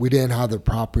we didn't have the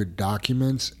proper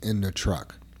documents in the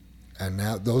truck. And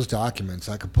now those documents,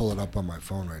 I could pull it up on my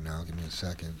phone right now. Give me a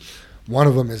second. One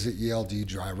of them is the ELD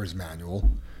driver's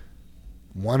manual.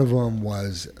 One of them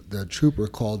was, the trooper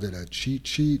called it a cheat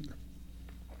sheet,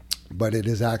 but it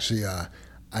is actually a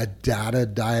data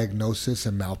diagnosis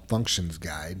and malfunctions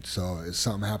guide. So if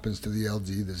something happens to the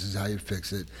LD, this is how you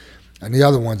fix it. And the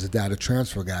other one's a data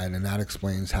transfer guide, and that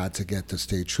explains how to get the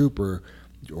state trooper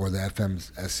or the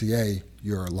FMSCA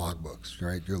your logbooks,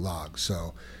 right, your logs.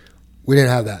 So we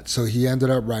didn't have that. So he ended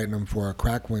up writing them for a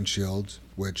cracked windshield,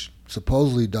 which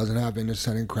supposedly doesn't have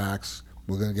intersetting cracks.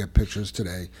 We're going to get pictures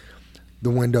today. The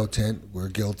window tint, we're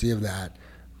guilty of that.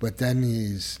 But then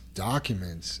these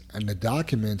documents, and the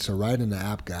documents are right in the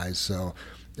app, guys. So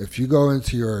if you go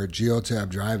into your Geotab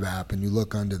Drive app and you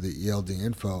look under the ELD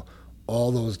info,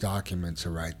 all those documents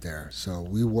are right there. So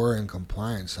we were in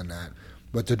compliance on that,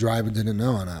 but the driver didn't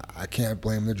know, and I can't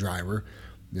blame the driver.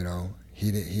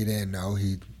 He didn't know.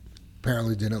 He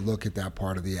apparently didn't look at that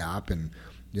part of the app, and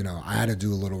I had to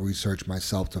do a little research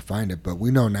myself to find it. But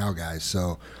we know now, guys.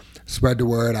 So spread the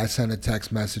word. I sent a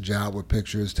text message out with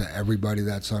pictures to everybody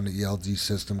that's on the ELD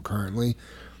system currently.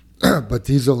 But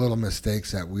these are little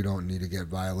mistakes that we don't need to get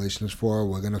violations for.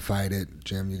 We're going to fight it.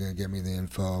 Jim, you're going to get me the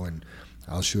info, and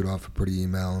I'll shoot off a pretty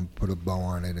email and put a bow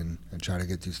on it and try to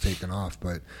get these taken off.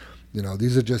 But,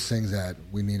 these are just things that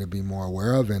we need to be more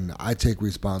aware of, and I take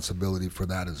responsibility for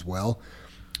that as well.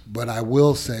 But I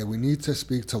will say we need to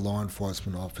speak to law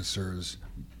enforcement officers.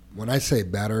 When I say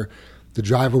better, the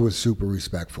driver was super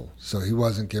respectful, so he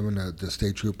wasn't giving the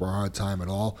state trooper a hard time at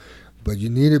all. But you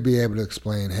need to be able to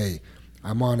explain, "Hey,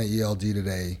 I'm on an ELD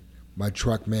today. My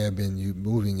truck may have been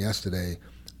moving yesterday,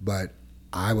 but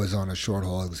I was on a short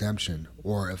haul exemption."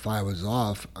 Or if I was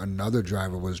off, another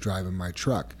driver was driving my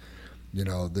truck.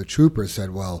 The trooper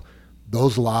said, "Well,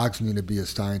 those logs need to be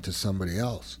assigned to somebody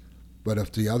else." But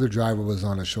if the other driver was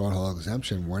on a short haul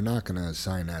exemption, we're not going to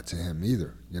assign that to him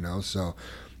either. So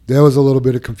there was a little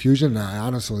bit of confusion, and I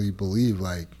honestly believe,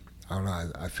 I don't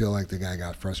know, I feel like the guy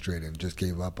got frustrated and just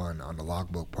gave up on the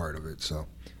logbook part of it. So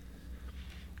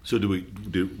do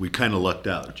we kind of lucked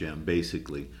out, Jam,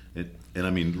 basically? And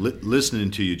I mean, listening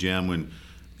to you, Jam, when,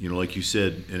 like you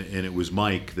said, and it was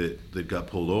Mike that got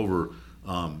pulled over,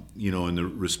 in the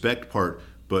respect part,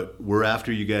 but we're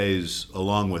after you guys,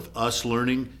 along with us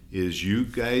learning, is you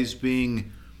guys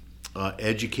being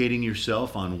educating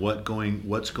yourself on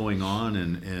what's going on,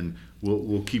 and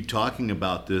we'll keep talking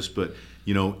about this, but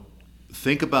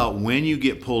think about when you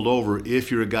get pulled over,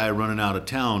 if you're a guy running out of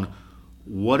town,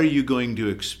 what are you going to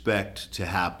expect to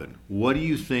happen? What do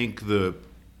you think the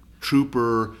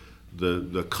trooper,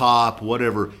 the cop,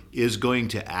 whatever, is going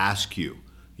to ask you?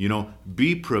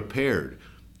 Be prepared.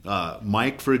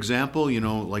 Mike, for example,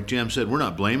 like Jam said, we're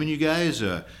not blaming you guys.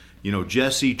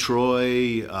 Jesse,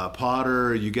 Troy,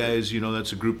 Potter, you guys,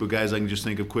 that's a group of guys I can just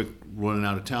think of quick running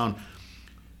out of town.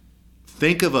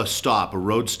 think of a stop, a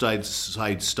roadside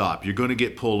stop. You're going to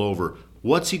get pulled over.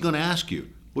 What's he going to ask you?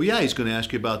 Well, yeah, he's going to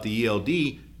ask you about the ELD.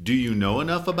 Do you know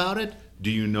enough about it?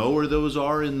 Do you know where those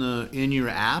are in your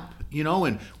app?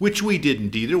 And which we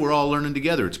didn't either. We're all learning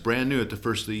together. It's brand new at the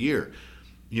first of the year.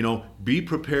 Be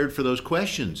prepared for those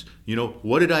questions.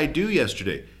 What did I do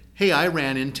yesterday? Hey, I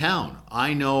ran in town.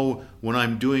 I know when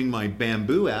I'm doing my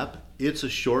Bamboo app, it's a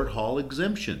short haul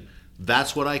exemption.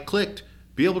 That's what I clicked.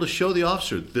 Be able to show the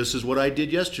officer, this is what I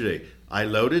did yesterday. I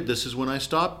loaded, this is when I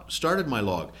started my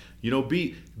log.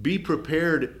 Be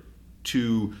prepared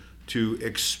to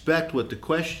expect what the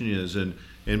question is. And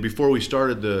before we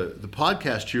started the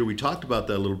podcast here, we talked about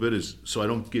that a little bit, so I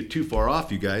don't get too far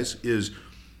off, you guys,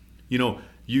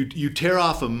 you tear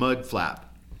off a mud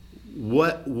flap.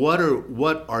 What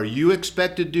are you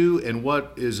expected to do, and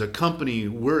what is a company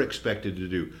we're expected to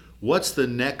do? What's the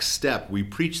next step? We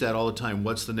preach that all the time.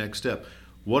 What's the next step?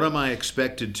 What am I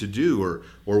expected to do, or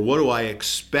what do I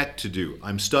expect to do?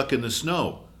 I'm stuck in the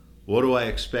snow. What do I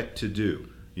expect to do?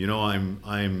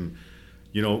 I'm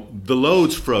the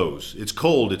load's froze. It's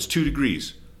cold. It's 2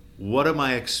 degrees. What am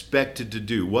I expected to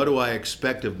do? What do I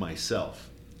expect of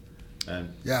myself?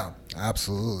 Yeah,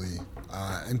 absolutely.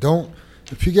 And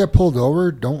if you get pulled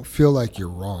over, don't feel like you're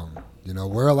wrong.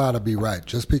 We're allowed to be right.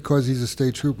 Just because he's a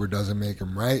state trooper doesn't make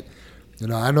him right.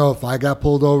 I know if I got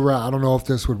pulled over, I don't know if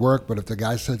this would work, but if the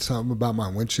guy said something about my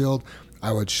windshield,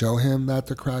 I would show him that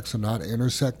the cracks are not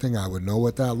intersecting. I would know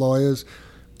what that law is.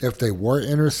 If they were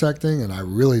intersecting, and I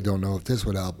really don't know if this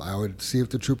would help, I would see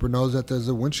if the trooper knows that there's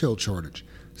a windshield shortage.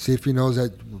 See if he knows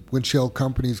that windshield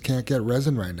companies can't get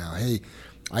resin right now. Hey,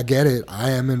 I get it. I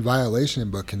am in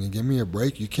violation, but can you give me a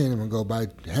break? You can't even go buy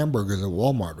hamburgers at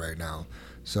Walmart right now.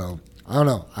 So, I don't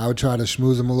know. I would try to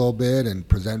schmooze them a little bit and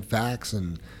present facts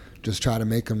and just try to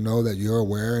make them know that you're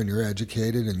aware and you're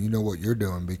educated and you know what you're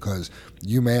doing, because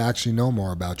you may actually know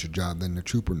more about your job than the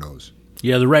trooper knows.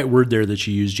 Yeah, the right word there that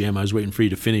you used, Jam, I was waiting for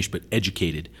you to finish, but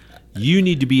educated. You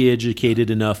need to be educated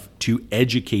enough to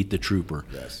educate the trooper.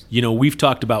 Yes. We've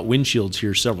talked about windshields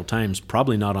here several times,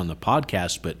 probably not on the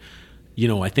podcast, but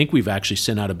I think we've actually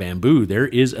sent out a Bamboo. There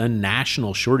is a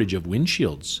national shortage of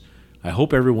windshields. I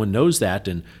hope everyone knows that,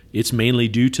 and it's mainly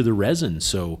due to the resin.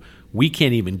 So we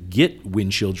can't even get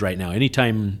windshields right now.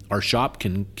 Anytime our shop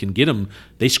can get them,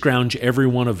 they scrounge every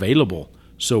one available.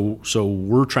 So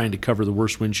we're trying to cover the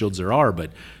worst windshields there are,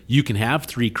 but you can have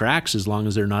 3 cracks as long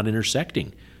as they're not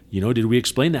intersecting. Did we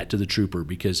explain that to the trooper?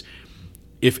 Because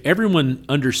if everyone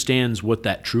understands what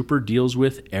that trooper deals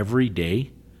with every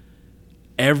day,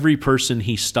 every person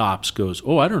he stops goes,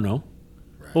 oh, I don't know.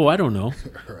 Right. Oh, I don't know.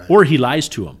 Right. Or he lies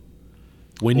to them.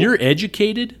 When you're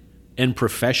educated and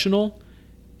professional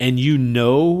and you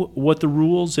know what the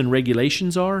rules and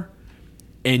regulations are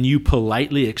and you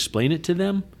politely explain it to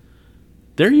them,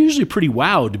 they're usually pretty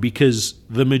wowed, because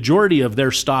the majority of their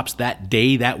stops that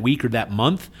day, that week, or that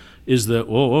month is I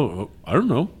don't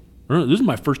know. This is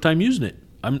my first time using it.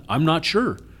 I'm not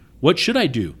sure. What should I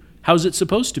do? How's it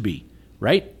supposed to be?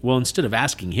 Right? Well, instead of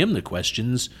asking him the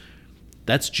questions,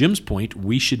 that's Jim's point.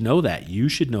 We should know that. You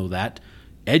should know that.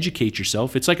 Educate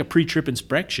yourself. It's like a pre-trip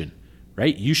inspection,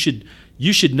 right? You should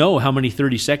know how many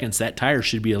 30 seconds that tire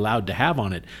should be allowed to have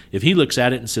on it. If he looks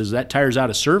at it and says that tire's out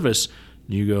of service,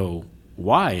 you go,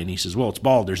 why? And he says, well, it's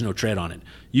bald. There's no tread on it.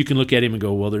 You can look at him and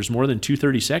go, well, there's more than 2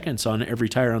 30 seconds on every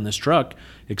tire on this truck,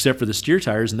 except for the steer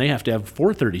tires, and they have to have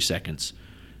 4 30 seconds.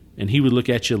 And he would look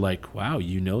at you like, wow,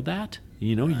 you know that?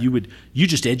 Right. You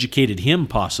just educated him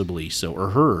possibly,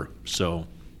 or her. So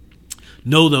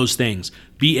know those things.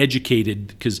 Be educated,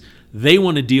 because they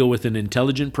want to deal with an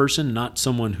intelligent person, not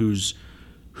someone who's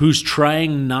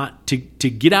trying not to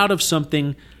get out of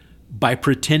something by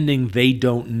pretending they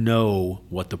don't know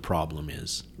what the problem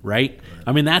is, right?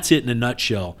 I mean, that's it in a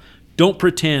nutshell. Don't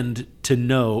pretend to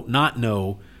not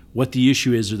know what the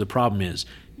issue is or the problem is.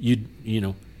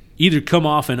 Either come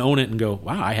off and own it and go,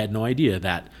 wow, I had no idea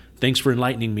that. Thanks for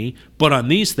enlightening me. But on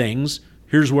these things,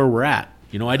 here's where we're at.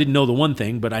 I didn't know the one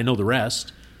thing, but I know the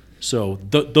rest. So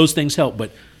those things help.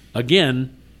 But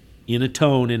again, in a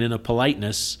tone and in a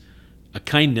politeness, a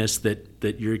kindness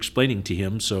that you're explaining to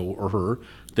him, or her,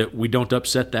 that we don't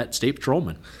upset that state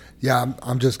patrolman. Yeah,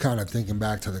 I'm just kind of thinking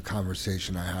back to the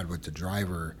conversation I had with the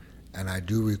driver, and I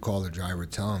do recall the driver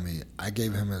telling me I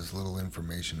gave him as little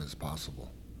information as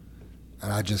possible.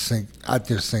 And I just think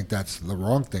that's the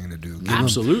wrong thing to do.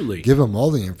 Absolutely. Give him all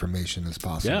the information as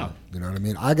possible. Yeah. You know what I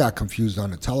mean? I got confused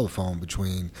on the telephone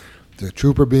between the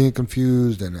trooper being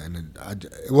confused, and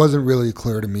it wasn't really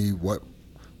clear to me what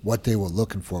what they were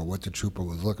looking for, what the trooper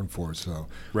was looking for. So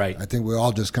Right. I think we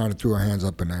all just kind of threw our hands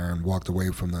up in there and walked away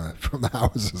from the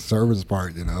hours of service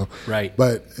part, Right.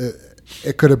 But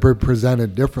it could have been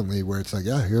presented differently, where it's like,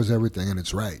 yeah, here's everything, and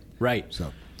it's right. Right.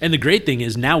 So. And the great thing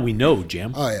is now we know,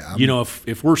 Jim. Oh, yeah.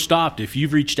 If we're stopped, if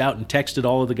you've reached out and texted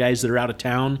all of the guys that are out of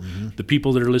town, the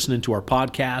people that are listening to our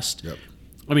podcast, Yep.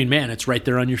 I mean, man, it's right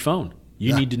there on your phone.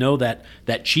 You need to know that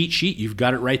cheat sheet. You've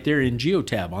got it right there in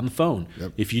GeoTab on the phone.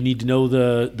 Yep. If you need to know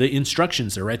the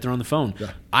instructions, they're right there on the phone.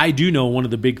 Yeah. I do know one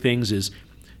of the big things is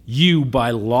you,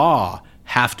 by law,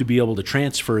 have to be able to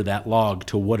transfer that log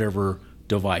to whatever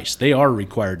device. They are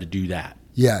required to do that.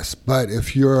 Yes, but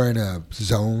if you're in a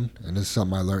zone, and this is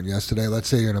something I learned yesterday, let's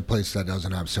say you're in a place that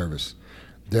doesn't have service.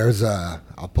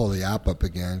 I'll pull the app up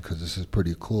again because this is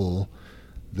pretty cool.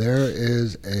 There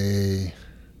is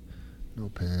no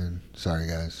pin. Sorry,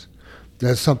 guys.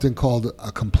 There's something called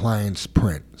a compliance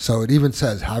print. So it even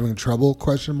says having trouble, ?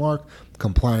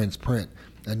 Compliance print.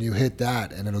 And you hit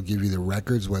that, and it'll give you the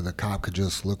records where the cop could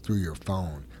just look through your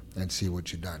phone and see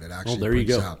what you've done. It actually there you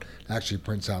prints go. out. Actually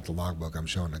prints out the logbook. I'm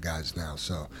showing the guys now.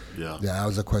 So Yeah. that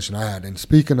was a question I had. And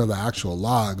speaking of the actual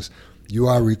logs, you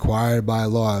are required by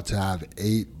law to have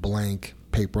 8 blank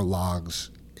paper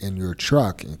logs in your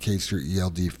truck in case your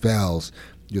ELD fails.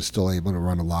 You're still able to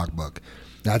run a logbook.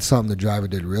 That's something the driver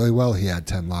did really well. He had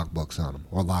 10 logbooks on him,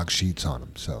 or log sheets on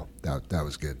him. So that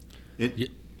was good.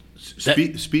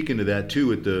 Speaking to that too,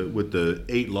 with the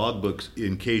 8 logbooks,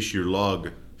 in case your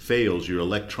log fails, your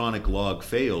electronic log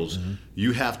fails,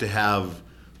 you have to have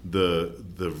the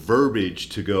verbiage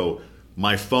to go,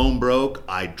 my phone broke,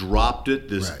 I dropped it,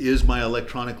 this Right. is my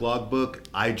electronic logbook,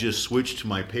 I just switched to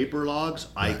my paper logs,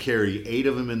 I Right. carry 8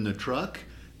 of them in the truck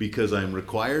because I'm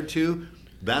required to.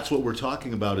 That's what we're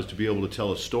talking about, is to be able to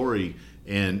tell a story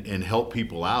and help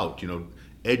people out,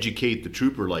 educate the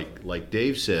trooper, like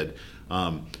Dave said.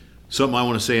 Something I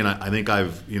want to say, and I think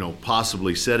I've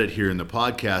possibly said it here in the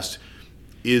podcast,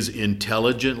 is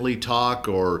intelligently talk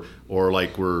or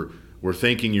like we're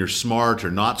thinking you're smart or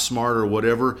not smart or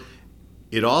whatever.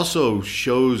 It also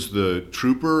shows the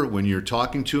trooper when you're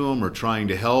talking to them or trying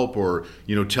to help or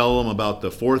tell them about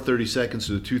the 4:30 seconds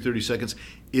or the 2:30 seconds,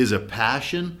 is a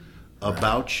passion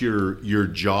about your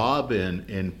job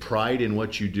and pride in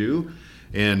what you do.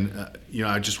 And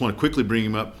I just want to quickly bring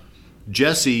him up.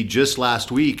 Jesse just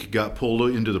last week got pulled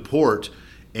into the port,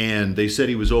 and they said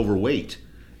he was overweight.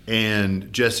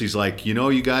 And Jesse's like,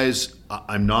 you guys,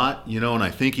 I'm not, and I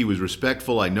think he was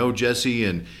respectful. I know Jesse,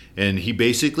 and he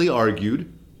basically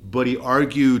argued, but he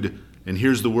argued, and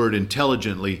here's the word,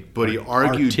 intelligently, but he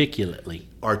argued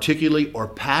articulately or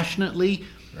passionately.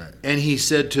 Right. And he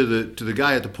said to the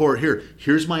guy at the port,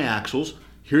 here's my axles,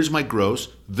 here's my gross,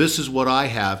 this is what I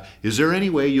have. Is there any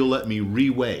way you'll let me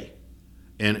reweigh?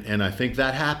 And I think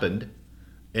that happened.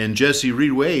 And Jesse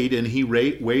reweighed, and he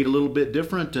weighed a little bit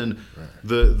different. And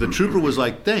the trooper was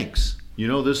like, thanks.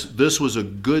 This was a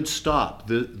good stop.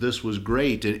 This was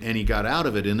great. And he got out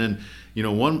of it. And then,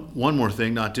 one more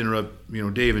thing, not to interrupt,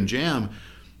 Dave and Jam,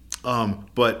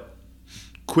 but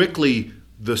quickly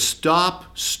the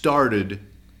stop started,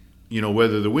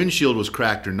 whether the windshield was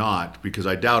cracked or not, because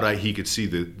I doubt he could see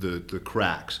the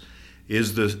cracks,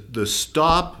 is the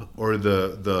stop or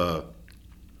the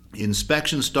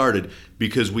inspection started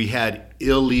because we had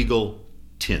illegal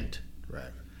tint. Right.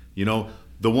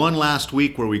 The one last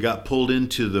week where we got pulled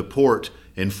into the port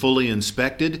and fully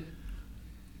inspected,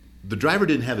 the driver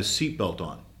didn't have his seatbelt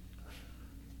on.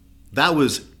 That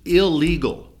was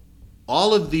illegal.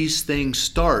 All of these things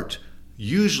start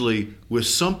usually with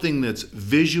something that's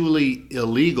visually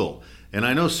illegal. And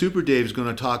I know Super Dave's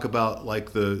going to talk about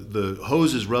like the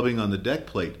hoses rubbing on the deck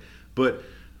plate, but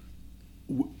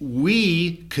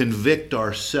we convict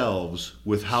ourselves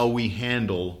with how we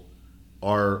handle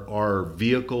our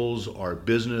vehicles, our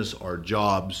business, our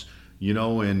jobs,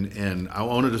 and I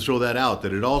wanted to throw that out,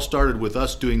 that it all started with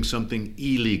us doing something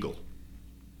illegal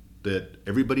that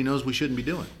everybody knows we shouldn't be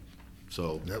doing.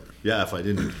 So, Yep. Yeah, if I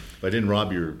didn't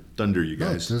rob your thunder, you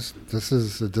guys. No, this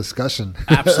is a discussion.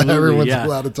 Absolutely, Everyone's yeah.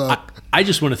 allowed to talk. I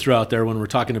just want to throw out there, when we're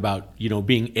talking about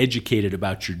being educated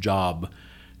about your job,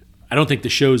 I don't think the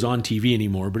show's on TV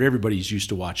anymore, but everybody's used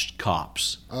to watch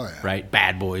Cops. Oh, yeah. Right?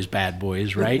 Bad boys,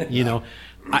 right?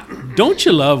 Don't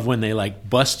you love when they like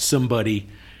bust somebody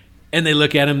and they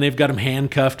look at them, they've got them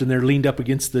handcuffed and they're leaned up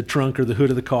against the trunk or the hood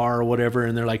of the car or whatever,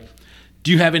 and they're like,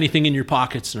 do you have anything in your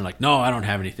pockets? And they're like, no, I don't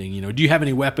have anything. Do you have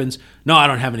any weapons? No, I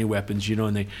don't have any weapons.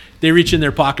 And they reach in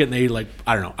their pocket and they like,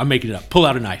 I don't know, I'm making it up, pull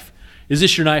out a knife. Is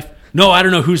this your knife? No, I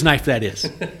don't know whose knife that is.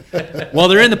 Well,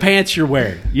 they're in the pants you're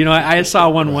wearing. I saw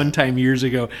one time years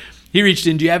ago. He reached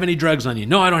in, do you have any drugs on you?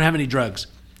 No, I don't have any drugs.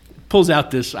 pulls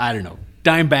out this, I don't know,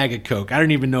 dime bag of Coke. I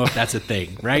don't even know if that's a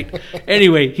thing, right?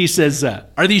 Anyway, he says,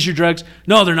 are these your drugs?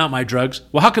 No, they're not my drugs.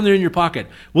 Well, how come they're in your pocket?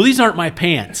 Well, these aren't my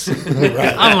pants.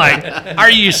 I'm like, are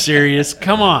you serious?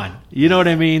 Come on. You know what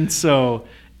I mean? So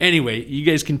anyway, you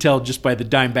guys can tell just by the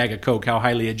dime bag of Coke how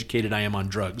highly educated I am on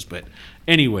drugs. But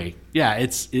anyway, yeah,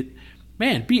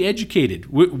 man, be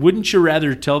educated. Wouldn't you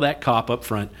rather tell that cop up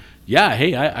front, yeah,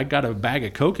 hey, I got a bag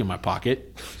of Coke in my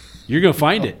pocket. You're going to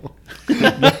find it.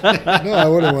 No, I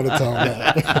wouldn't want to tell him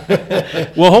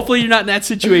that. Well, hopefully you're not in that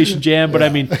situation, Jan. But I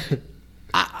mean,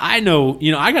 I know,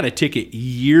 I got a ticket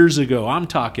years ago. I'm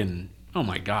talking, oh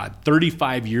my God,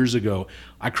 35 years ago.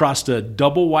 I crossed a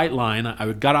double white line.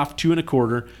 I got off 2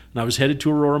 1/4, and I was headed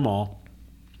to Aurora Mall.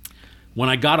 When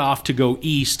I got off to go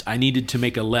east, I needed to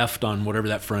make a left on whatever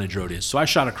that frontage road is. So I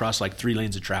shot across like 3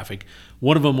 lanes of traffic.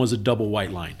 One of them was a double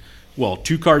white line. Well,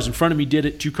 2 cars in front of me did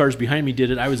it. 2 cars behind me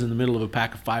did it. I was in the middle of a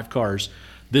pack of 5 cars.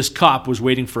 This cop was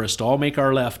waiting for us to all make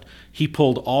our left. He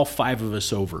pulled all 5 of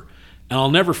us over. And I'll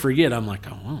never forget, I'm like,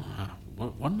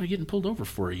 what am I getting pulled over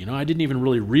for? I didn't even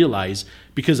really realize,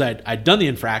 because I'd done the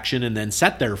infraction and then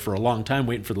sat there for a long time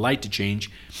waiting for the light to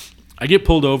change. I get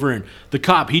pulled over, and the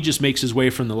cop, he just makes his way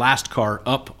from the last car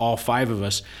up all 5 of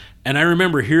us. And I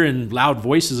remember hearing loud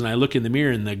voices, and I look in the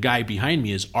mirror, and the guy behind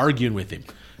me is arguing with him.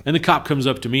 And the cop comes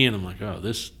up to me, and I'm like, oh,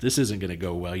 this isn't going to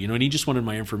go well. And he just wanted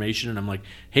my information, and I'm like,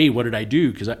 hey, what did I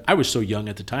do? Because I was so young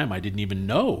at the time, I didn't even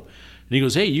know. And he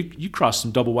goes, hey, you crossed some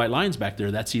double white lines back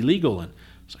there. That's illegal. And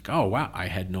I was like, oh, wow, I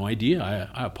had no idea.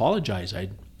 I apologize.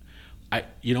 I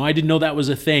didn't know that was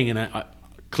a thing. And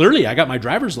clearly, I got my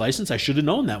driver's license. I should have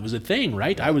known that was a thing,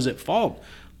 right? I was at fault.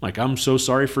 Like, I'm so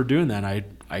sorry for doing that.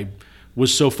 I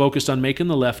was so focused on making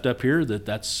the left up here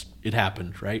that it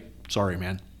happened, right? Sorry,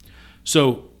 man.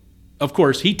 So, of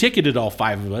course, he ticketed all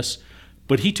 5 of us,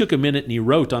 but he took a minute and he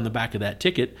wrote on the back of that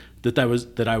ticket that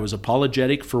I was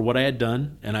apologetic for what I had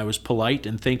done, and I was polite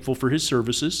and thankful for his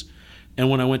services. And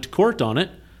when I went to court on it,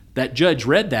 that judge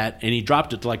read that, and he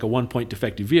dropped it to like a 1-point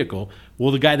defective vehicle.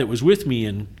 Well, the guy that was with me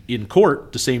in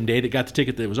court the same day that got the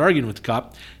ticket that was arguing with the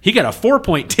cop, he got a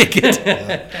 4-point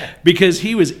ticket because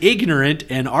he was ignorant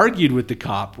and argued with the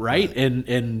cop, right?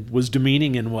 And was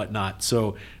demeaning and whatnot.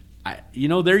 So,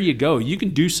 there you go. You can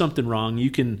do something wrong. You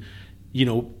can,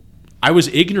 I was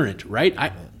ignorant, right?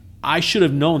 I should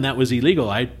have known that was illegal.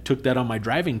 I took that on my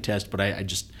driving test, but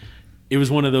it was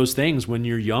one of those things when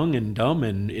you're young and dumb,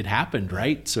 and it happened,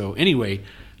 right? So anyway,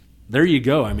 there you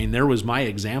go. I mean, there was my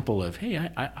example of, hey,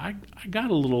 I got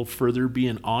a little further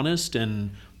being honest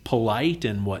and polite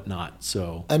and whatnot.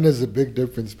 So, and there's a big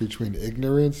difference between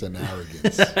ignorance and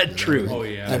arrogance. True. Oh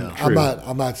yeah. And True.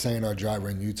 I'm not saying our driver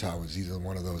in Utah was either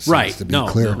one of those Right. things, to be No,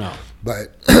 clear. no.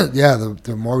 But yeah,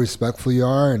 the more respectful you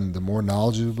are and the more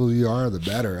knowledgeable you are, the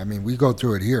better. I mean, we go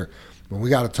through it here. When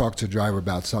we got to talk to a driver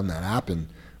about something that happened,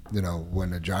 when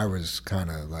the driver's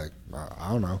kind of like, I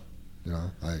don't know,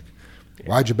 like,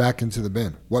 why'd you back into the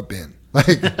bin? What bin?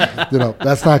 Like,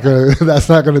 that's not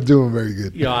gonna do him very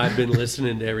good. I've been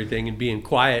listening to everything and being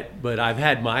quiet, but I've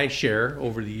had my share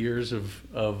over the years of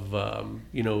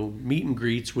meet and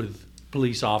greets with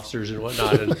police officers and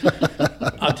whatnot. And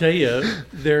I'll tell you,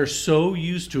 they're so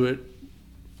used to it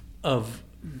of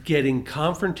getting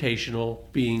confrontational,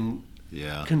 being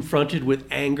confronted with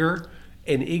anger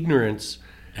and ignorance.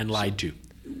 And lied to.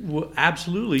 Well,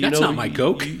 absolutely. That's not my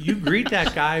Coke. You greet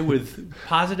that guy with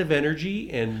positive energy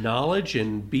and knowledge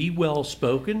and be well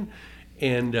spoken,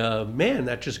 and man,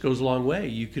 that just goes a long way.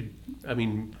 You could,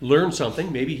 learn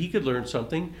something. Maybe he could learn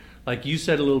something. Like you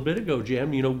said a little bit ago,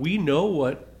 Jim. We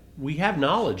know we have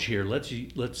knowledge here.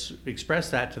 Let's express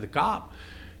that to the cop,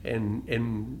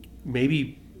 and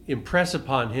maybe impress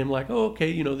upon him like, oh,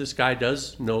 okay, this guy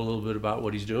does know a little bit about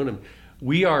what he's doing. And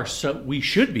we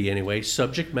should be anyway,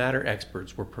 subject matter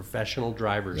experts. We're professional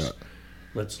drivers. Yeah.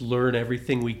 Let's learn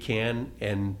everything we can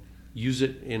and use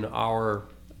it in our,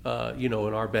 in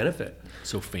our benefit.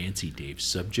 So fancy, Dave.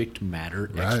 Subject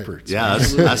matter experts. Yeah,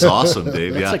 that's awesome,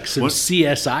 Dave. That's like some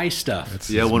CSI stuff.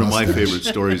 One of my favorite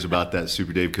stories about that,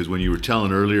 Super Dave, because when you were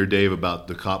telling earlier, Dave, about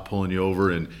the cop pulling you over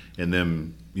and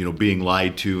them, being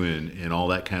lied to and all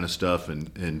that kind of stuff,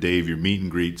 and Dave, your meet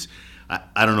and greets.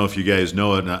 I don't know if you guys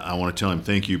know it, and I want to tell him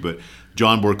thank you, but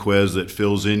John Borquez that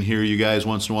fills in here, you guys,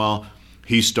 once in a while,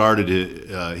 he started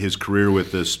his career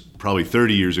with us probably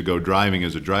 30 years ago driving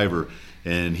as a driver,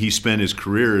 and he spent his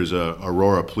career as a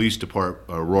Aurora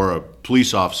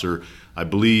police officer. I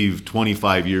believe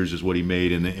 25 years is what he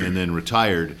made, and then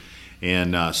retired.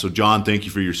 And so, John, thank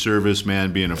you for your service,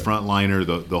 man, being a frontliner,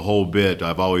 the whole bit.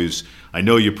 I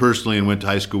know you personally and went to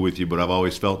high school with you, but I've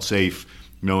always felt safe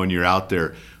knowing you're out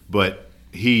there. But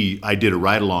I did a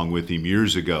ride along with him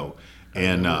years ago,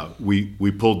 and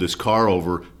we pulled this car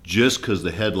over just because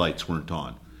the headlights weren't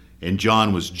on, and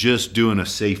John was just doing a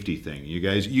safety thing. You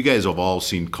guys have all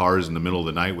seen cars in the middle of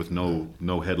the night with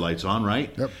no headlights on,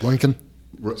 right? Yep, blinking.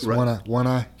 Right. One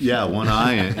eye. Yeah, one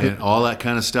eye and all that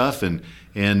kind of stuff. And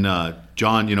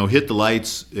John, hit the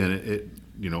lights, and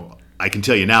I can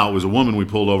tell you now it was a woman we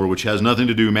pulled over, which has nothing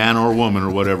to do, man or woman or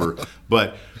whatever.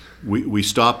 But we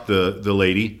stopped the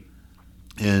lady,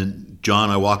 and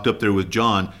John, I walked up there with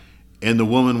John, and the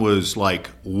woman was like,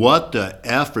 "What the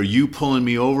F are you pulling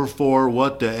me over for?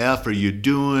 What the F are you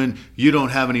doing? You don't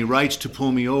have any rights to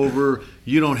pull me over.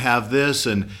 You don't have this."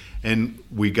 And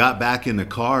we got back in the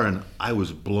car, and I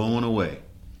was blown away.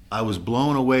 I was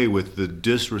blown away with the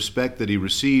disrespect that he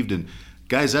received. And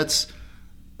guys, that's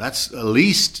at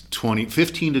least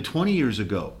 15 to 20 years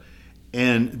ago.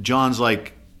 And John's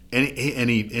like, and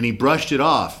he brushed it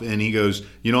off, and he goes,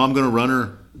 I'm going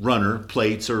to run her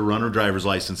plates or run her driver's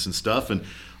license and stuff. And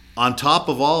on top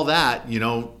of all that,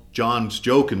 John's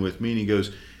joking with me, and he goes,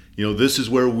 this is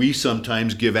where we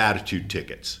sometimes give attitude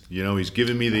tickets. He's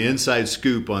giving me the inside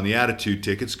scoop on the attitude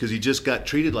tickets because he just got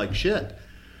treated like shit.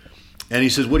 And he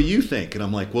says, "What do you think?" And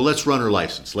I'm like, "Well, let's run her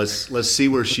license. Let's see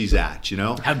where she's at.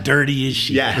 How dirty is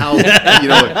she?" Yeah, how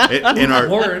in our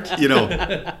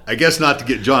I guess not to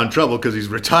get John in trouble because he's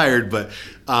retired, but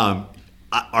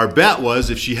our bet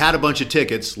was if she had a bunch of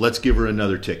tickets, let's give her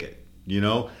another ticket.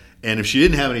 And if she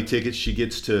didn't have any tickets, she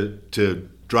gets to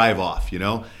drive off.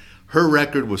 Her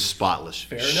record was spotless.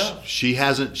 Fair enough. She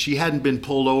hadn't been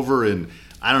pulled over in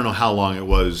I don't know how long it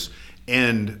was,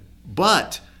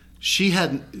 but she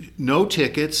had no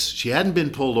tickets. She hadn't been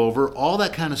pulled over. All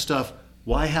that kind of stuff.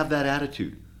 Why have that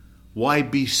attitude? Why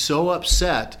be so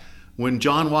upset when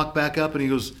John walked back up and he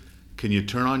goes, "Can you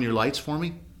turn on your lights for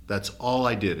me?" That's all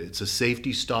I did. It's a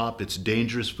safety stop. It's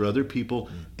dangerous for other people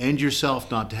and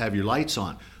yourself not to have your lights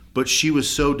on. But she was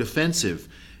so defensive,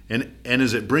 and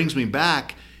as it brings me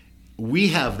back. We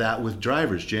have that with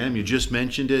drivers, Jam. You just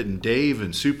mentioned it, and Dave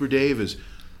and Super Dave is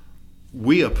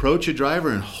we approach a driver,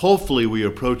 and hopefully we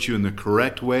approach you in the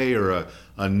correct way or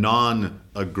a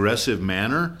non-aggressive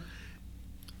manner,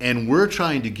 and we're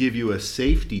trying to give you a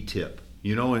safety tip,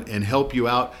 and help you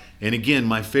out. And again,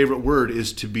 my favorite word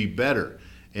is to be better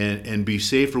and be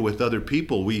safer with other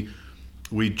people. Me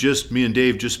and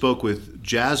Dave just spoke with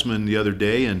Jasmine the other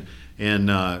day,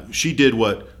 and she did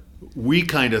what we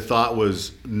kind of thought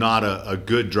was not a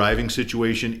good driving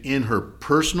situation in her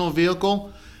personal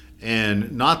vehicle.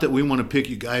 And not that we want to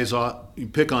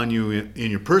pick on you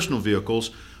in your personal vehicles,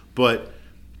 but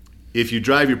if you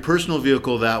drive your personal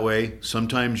vehicle that way,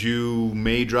 sometimes you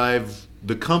may drive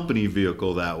the company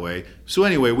vehicle that way. So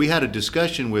anyway, we had a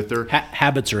discussion with her.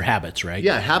 Habits are habits, right?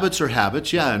 Yeah, habits are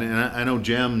habits. Yeah, and I know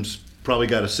Jam's probably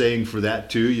got a saying for that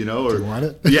too, or do you want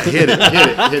it? Yeah, hit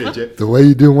it, Jay. The way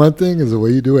you do one thing is the way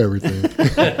you do everything.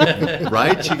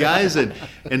 Right, you guys?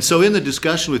 And so in the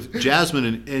discussion with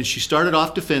Jasmine, and she started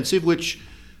off defensive, which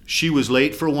she was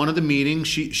late for one of the meetings.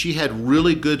 She had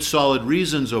really good, solid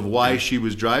reasons of why she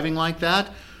was driving like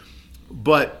that.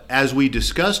 But as we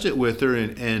discussed it with her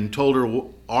and told her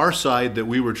our side that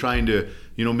we were trying to,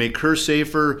 make her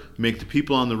safer, make the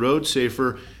people on the road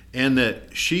safer, and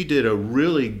that she did a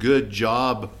really good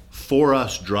job for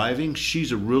us driving.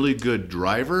 She's a really good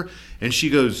driver. And she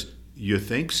goes, "You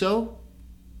think so?"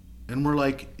 And we're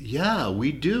like, "Yeah,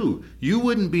 we do. You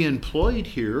wouldn't be employed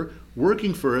here,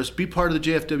 working for us, be part of the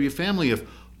JFW family if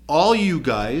all you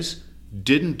guys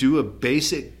didn't do a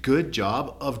basic good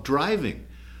job of driving.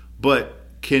 But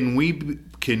can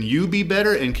you be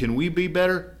better, and can we be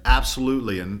better?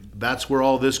 Absolutely." And that's where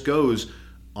all this goes.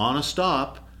 On a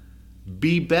stop,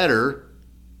 be better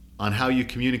on how you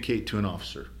communicate to an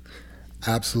officer.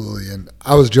 Absolutely. And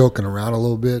I was joking around a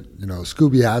little bit.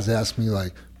 Scooby has asked me,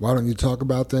 like, why don't you talk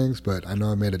about things? But I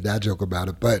know I made a dad joke about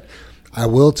it. But I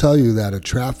will tell you that a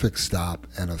traffic stop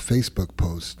and a Facebook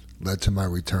post led to my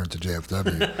return to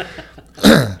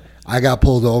JFW. I got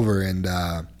pulled over, and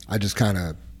I just kind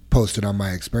of posted on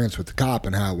my experience with the cop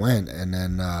and how it went. And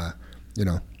then,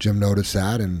 Jim noticed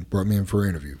that and brought me in for an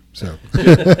interview. So,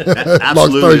 long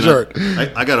story short.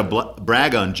 I got to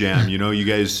brag on Jam. You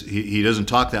guys, he doesn't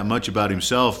talk that much about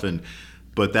himself,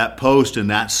 but that post and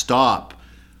that stop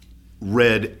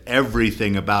read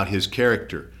everything about his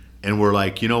character. And we're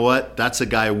like, you know what? That's a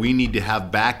guy we need to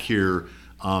have back here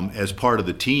as part of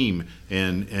the team.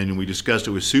 And we discussed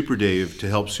it with Super Dave to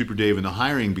help Super Dave in the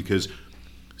hiring, because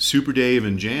Super Dave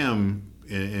and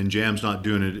Jam's not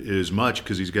doing it as much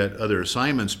because he's got other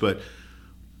assignments. But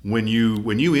when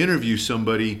you interview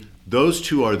somebody, those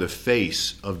two are the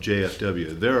face of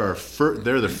JFW.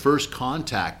 They're the first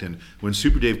contact, and when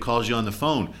Super Dave calls you on the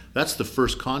phone, that's the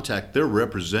first contact. They're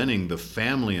representing the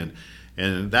family,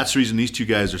 and that's the reason these two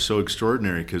guys are so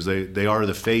extraordinary, because they are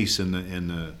the face and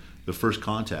the first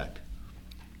contact.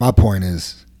 My point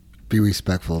is, be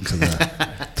respectful to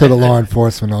the law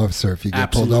enforcement officer. If you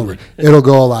get pulled over, it'll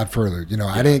go a lot further.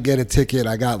 I didn't get a ticket,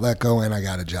 I got let go, and I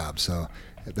got a job. So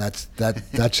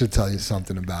that should tell you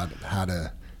something about how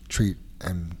to treat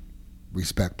and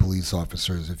respect police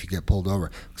officers if you get pulled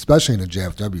over, especially in a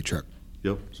JFW truck.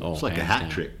 Yep. It's like a hat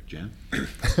trick, Jen.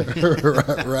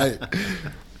 Right.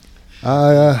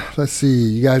 Let's see.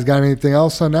 You guys got anything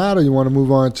else on that, or you want to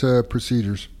move on to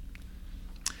procedures?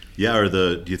 Yeah,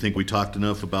 do you think we talked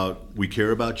enough about we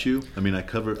care about you? I mean,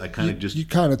 you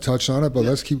kind of touched on it, but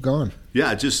let's keep going.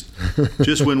 Yeah, just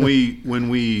when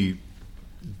we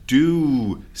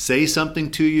do say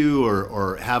something to you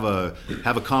or have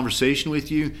a conversation with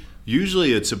you,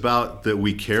 usually it's about that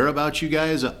we care about you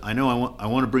guys. I know I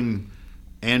want to bring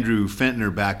Andrew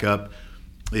Fentner back up.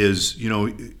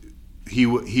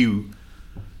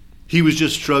 He was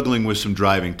just struggling with some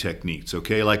driving techniques,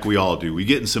 okay, like we all do. We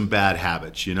get in some bad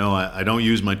habits. I don't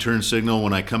use my turn signal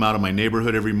when I come out of my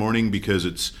neighborhood every morning because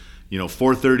it's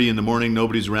 4:30 in the morning,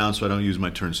 nobody's around, so I don't use my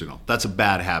turn signal. That's a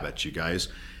bad habit, you guys.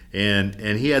 And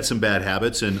he had some bad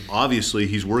habits, and obviously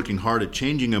he's working hard at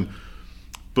changing them,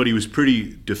 but he was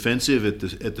pretty defensive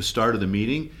at the start of the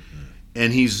meeting.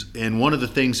 And one of the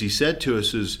things he said to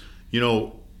us is,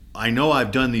 I know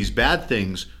I've done these bad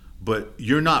things, but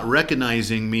you're not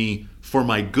recognizing me for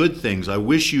my good things. I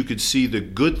wish you could see the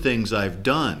good things I've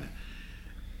done.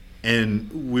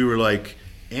 And we were like,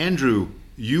 Andrew,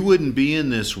 you wouldn't be in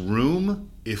this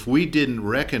room if we didn't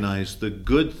recognize the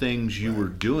good things you were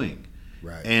doing.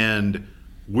 Right. And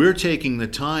we're taking the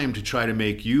time to try to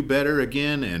make you better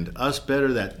again and us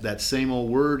better, that same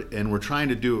old word, and we're trying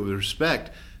to do it with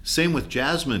respect. Same with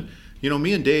Jasmine.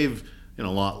 Me and Dave, a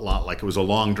lot like it was a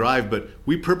long drive, but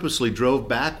we purposely drove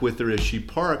back with her as she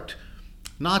parked,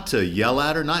 not to yell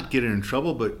at her, not get her in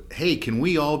trouble, but hey, can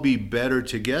we all be better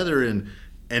together?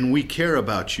 And we care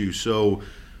about you. So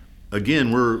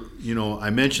again, I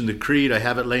mentioned the creed. I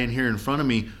have it laying here in front of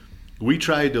me. We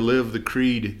tried to live the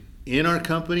creed in our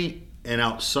company and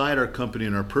outside our company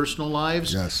in our personal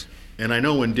lives. Yes. And I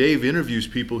know when Dave interviews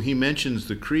people, he mentions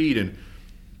the creed, and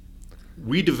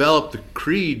we developed the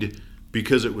creed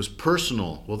because it was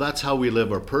personal. Well, that's how we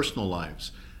live our personal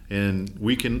lives. And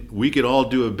we could all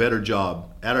do a better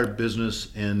job at our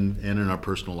business and in our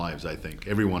personal lives, I think.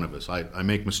 Every one of us. I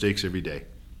make mistakes every day.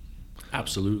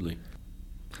 Absolutely.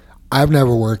 I've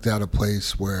never worked at a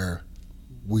place where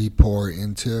we pour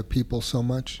into people so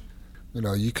much.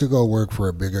 You could go work for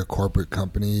a bigger corporate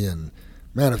company, and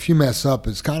man, if you mess up,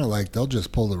 it's kind of like they'll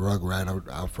just pull the rug right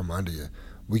out from under you.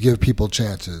 We give people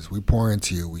chances. We pour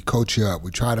into you. We coach you up.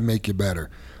 We try to make you better.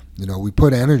 We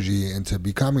put energy into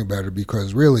becoming better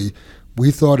because really,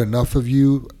 we thought enough of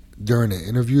you during the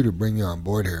interview to bring you on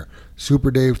board here.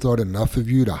 Super Dave thought enough of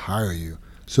you to hire you.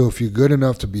 So if you're good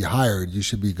enough to be hired, you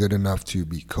should be good enough to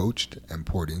be coached and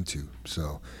poured into.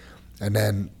 So, and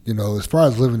then, as far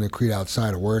as living the creed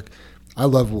outside of work, I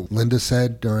love what Linda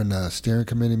said during the steering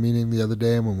committee meeting the other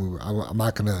day when I'm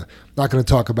not gonna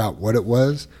talk about what it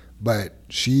was, but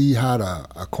she had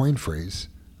a coin phrase.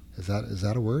 Is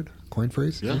that a word? Coin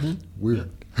phrase? Yeah. Mm-hmm. Weird.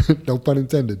 Yeah. No pun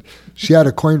intended. She had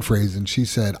a coin phrase, and she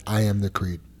said, "I am the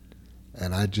creed,"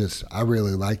 and I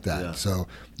really like that. Yeah. So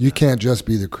you can't just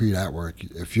be the creed at work.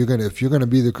 If you're gonna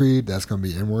be the creed, that's gonna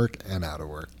be in work and out of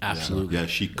work. Absolutely. Yeah,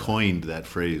 she coined that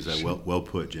phrase. Well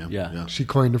put, Jim. Yeah. She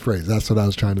coined the phrase. That's what I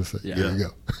was trying to say. Yeah. There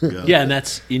you go. Yeah, and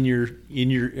that's in your.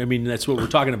 I mean, that's what we're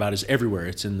talking about. Is everywhere.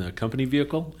 It's in the company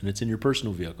vehicle and it's in your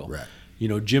personal vehicle.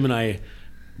 Right. Jim and I,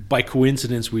 by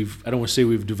coincidence, I don't want to say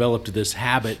we've developed this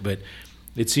habit, but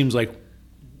it seems like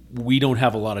we don't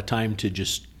have a lot of time to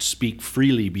just speak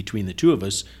freely between the two of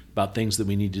us about things that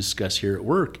we need to discuss here at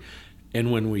work.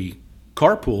 And when we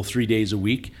carpool 3 days a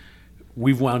week,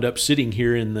 we've wound up sitting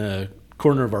here in the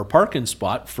corner of our parking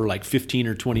spot for like 15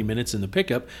 or 20 minutes in the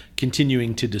pickup,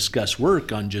 continuing to discuss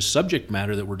work on just subject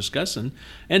matter that we're discussing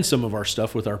and some of our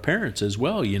stuff with our parents as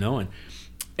well, And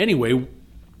anyway,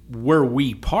 where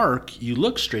we park, you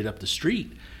look straight up the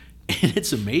street, and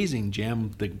it's amazing,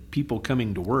 Jam, the people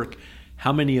coming to work,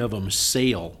 how many of them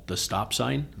sail the stop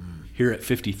sign here at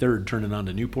 53rd turning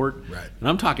onto Newport. Right. And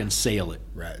I'm talking sail it.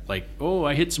 Right. Like,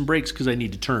 I hit some brakes because I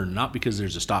need to turn, not because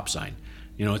there's a stop sign.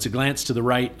 It's a glance to the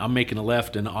right, I'm making a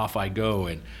left, and off I go.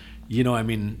 And,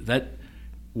 that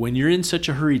when you're in such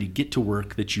a hurry to get to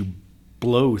work that you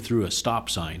blow through a stop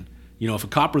sign, if a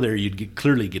cop were there, you'd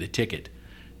clearly get a ticket.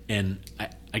 And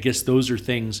I guess those are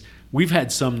things. We've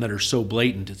had some that are so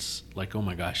blatant, it's like, oh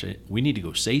my gosh, we need to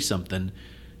go say something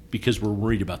because we're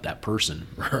worried about that person.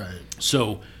 Right.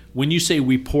 So when you say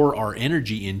we pour our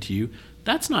energy into you,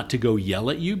 that's not to go yell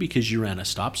at you because you ran a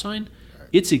stop sign. Right.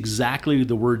 It's exactly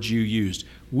the words you used.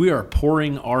 We are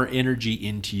pouring our energy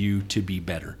into you to be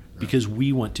better because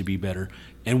we want to be better,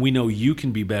 and we know you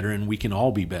can be better, and we can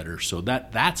all be better. So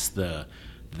that's the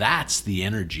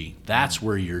energy. That's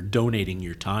where you're donating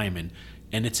your time, and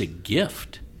it's a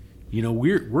gift. You know,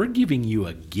 we're giving you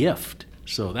a gift.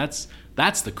 So that's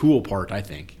the cool part, I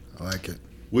think. I like it.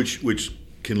 Which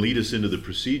can lead us into the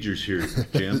procedures here,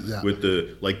 Jim, Yeah. with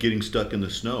the like getting stuck in the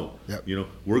snow. Yep. You know,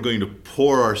 we're going to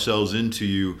pour ourselves into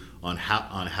you on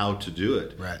how to do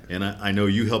it. Right. And I know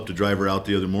you helped a driver out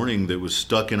the other morning that was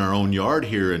stuck in our own yard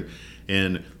here,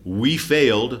 and we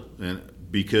failed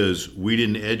because we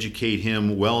didn't educate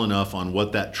him well enough on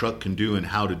what that truck can do and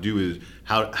how to do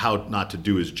how not to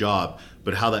do his job,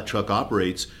 but how that truck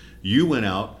operates. You went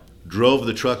out, drove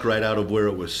the truck right out of where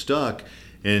it was stuck,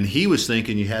 and he was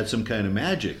thinking you had some kind of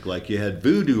magic, like you had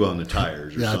voodoo on the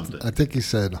tires or something. I think he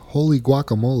said, "Holy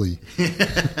guacamole."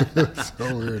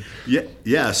 So weird.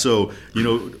 Yeah. So, you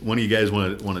know, one of you guys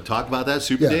want to talk about that,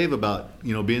 Super Yeah. Dave, about,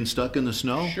 you know, being stuck in the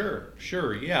snow?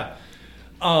 Sure, yeah.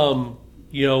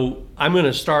 You know, I'm going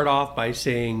to start off by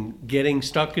saying getting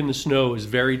stuck in the snow is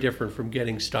very different from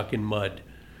getting stuck in mud.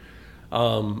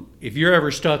 If you're ever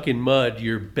stuck in mud,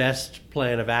 your best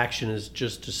plan of action is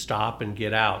just to stop and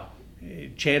get out.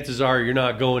 Chances are you're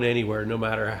not going anywhere, no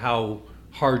matter how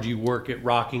hard you work at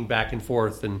rocking back and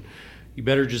forth, and you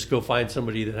better just go find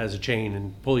somebody that has a chain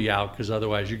and pull you out, because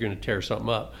otherwise you're going to tear something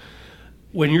up.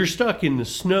 When you're stuck in the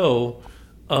snow,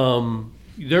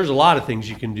 there's a lot of things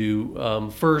you can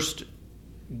do. First,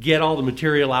 get all the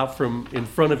material out from in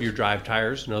front of your drive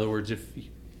tires. In other words, if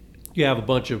you have a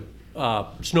bunch of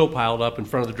snow piled up in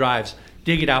front of the drives,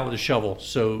 dig it out with a shovel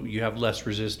so you have less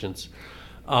resistance.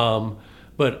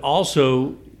 But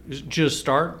also, just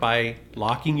start by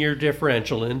locking your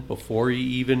differential in before you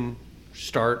even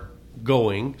start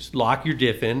going. Lock your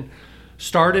diff in.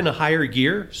 Start in a higher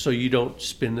gear so you don't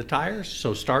spin the tires.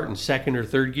 So start in second or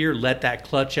third gear. Let that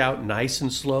clutch out nice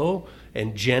and slow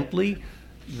and gently.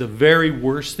 The very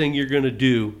worst thing you're going to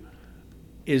do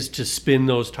is to spin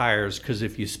those tires, because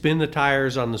if you spin the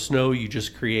tires on the snow, you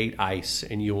just create ice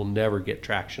and you will never get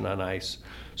traction on ice.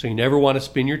 So you never want to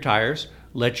spin your tires.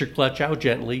 Let your clutch out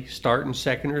gently. Start in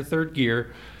second or third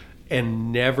gear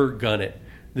and never gun it.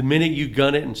 The minute you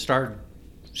gun it and start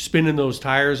spinning those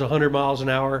tires 100 miles an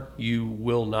hour, you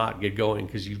will not get going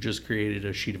because you've just created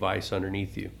a sheet of ice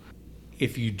underneath you.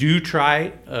 If you do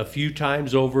try a few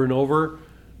times over and over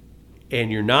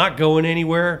and you're not going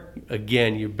anywhere,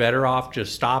 again, you're better off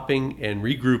just stopping and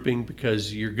regrouping,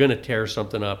 because you're going to tear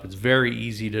something up. It's very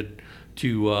easy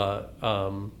to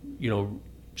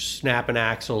snap an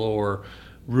axle or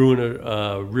ruin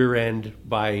a rear end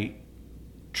by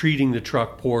treating the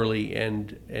truck poorly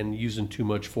and using too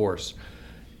much force.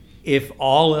 If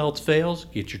all else fails,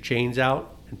 get your chains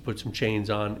out and put some chains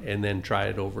on, and then try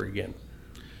it over again.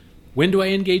 When do I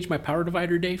engage my power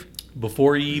divider, Dave?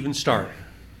 Before you even start.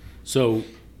 So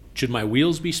should my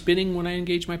wheels be spinning when I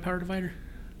engage my power divider?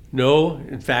 No,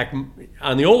 in fact,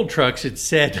 on the old trucks it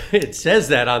says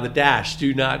that on the dash,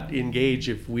 do not engage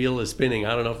if wheel is spinning.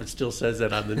 I don't know if it still says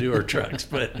that on the newer trucks,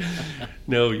 but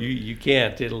no, you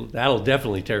can't. That'll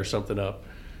definitely tear something up.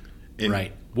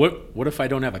 Right. What if I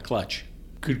don't have a clutch?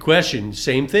 Good question.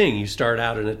 Same thing. You start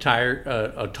out in a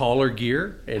taller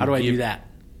gear. And how do I do that?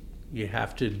 You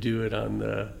have to do it on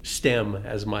the stem,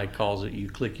 as Mike calls it. You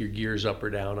click your gears up or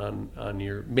down on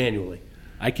your manually.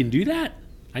 I can do that?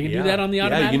 I can do that on the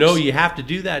automatics? Yeah, you know, you have to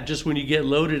do that just when you get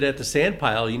loaded at the sand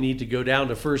pile. You need to go down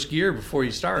to first gear before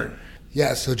you start.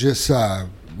 Yeah, so just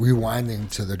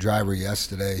rewinding to the driver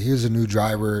yesterday. He was a new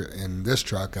driver in this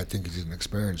truck. I think he's an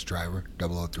experienced driver,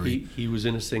 003. He was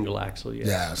in a single axle, yes.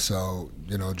 Yeah, so,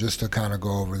 just to kind of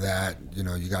go over that,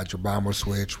 you got your bomber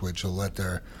switch, which will let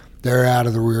their out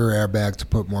of the rear airbag to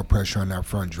put more pressure on that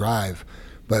front drive.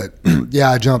 But, yeah,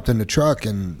 I jumped in the truck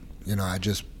and, I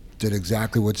just did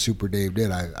exactly what Super Dave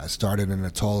did. I started in a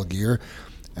tall gear,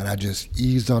 and I just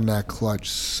eased on that clutch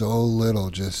so little,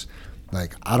 just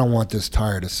like, I don't want this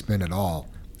tire to spin at all.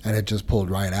 And it just pulled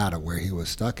right out of where he was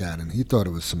stuck at, and he thought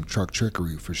it was some truck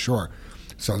trickery for sure.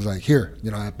 So I was like, here,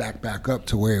 I back up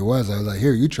to where he was. I was like,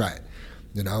 here, you try it.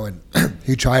 And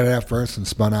he tried it at first and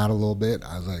spun out a little bit.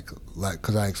 I was like,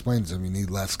 because I explained to him, you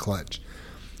need less clutch.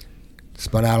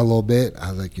 Spun out a little bit.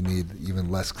 I was like, you need even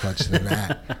less clutch than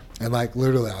that. And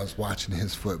literally, I was watching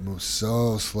his foot move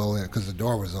so slowly because the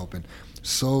door was open,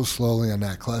 so slowly on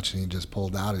that clutch, and he just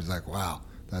pulled out. He's like, wow,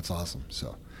 That's awesome.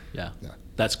 So, Yeah. Yeah.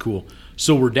 That's cool.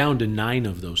 So we're down to 9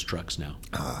 of those trucks now.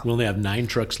 We only have 9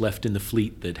 trucks left in the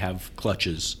fleet that have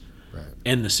clutches Right.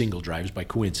 and the single drives by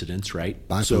coincidence, right?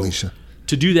 Bye, so Felicia.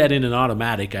 to do that in an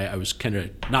automatic, I was kind of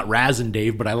not razzing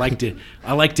Dave, but I like to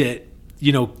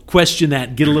question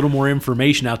that, get a little more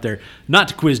information out there. Not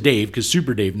to quiz Dave, because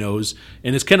Super Dave knows.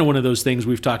 And it's kind of one of those things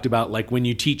we've talked about, like when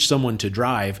you teach someone to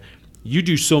drive, you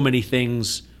do so many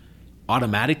things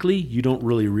automatically, you don't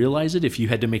really realize it. If you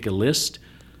had to make a list,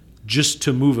 just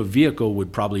to move a vehicle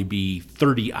would probably be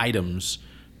 30 items,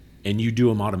 and you do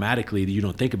them automatically, you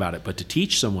don't think about it. But to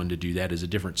teach someone to do that is a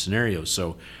different scenario.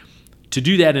 So to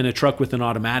do that in a truck with an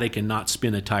automatic and not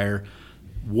spin a tire,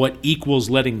 what equals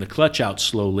letting the clutch out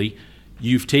slowly,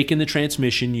 you've taken the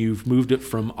transmission, you've moved it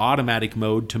from automatic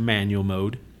mode to manual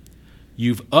mode.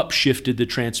 You've upshifted the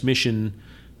transmission.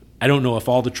 I don't know if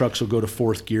all the trucks will go to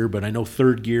 4th gear, but I know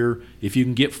 3rd gear. If you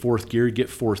can get 4th gear, get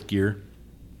 4th gear.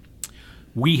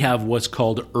 We have what's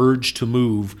called urge to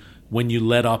move when you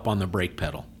let up on the brake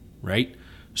pedal, right?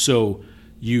 So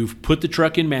you've put the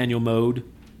truck in manual mode.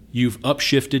 You've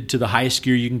upshifted to the highest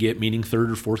gear you can get, meaning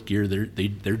 3rd or 4th gear.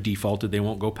 They're defaulted. They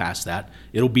won't go past that.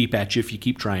 It'll beep at you if you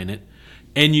keep trying it.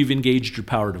 And you've engaged your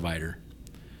power divider.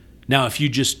 Now, if you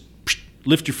just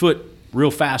lift your foot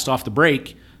real fast off the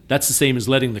brake, that's the same as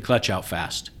letting the clutch out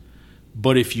fast.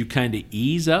 But if you kind of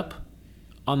ease up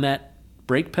on that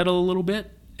brake pedal a little bit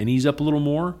and ease up a little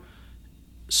more,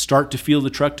 start to feel the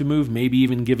truck to move, maybe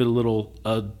even give it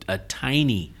a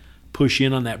tiny push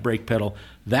in on that brake pedal,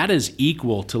 that is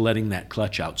equal to letting that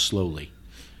clutch out slowly.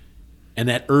 And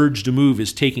that urge to move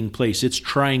is taking place. It's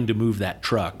trying to move that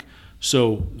truck.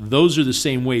 So those are the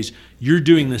same ways. You're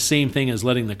doing the same thing as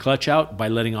letting the clutch out by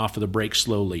letting off of the brake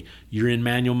slowly. You're in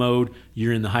manual mode.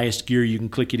 You're in the highest gear you can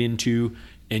click it into,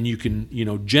 and you can,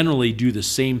 generally do the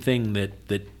same thing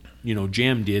that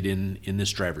Jam did in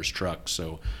this driver's truck.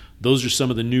 So those are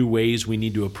some of the new ways we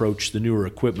need to approach the newer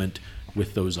equipment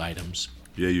with those items.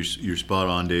 Yeah, you're spot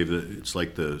on, Dave. It's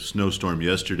like the snowstorm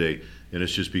yesterday, and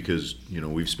it's just because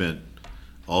we've spent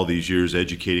all these years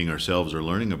educating ourselves or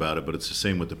learning about it, but it's the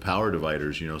same with the power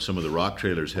dividers. Some of the rock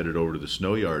trailers headed over to the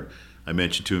snow yard. I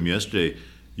mentioned to him yesterday,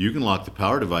 you can lock the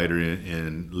power divider in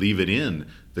and leave it in.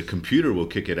 The computer will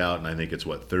kick it out, and I think it's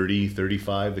 30,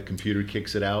 35, the computer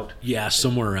kicks it out. Yeah,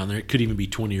 somewhere around there. It could even be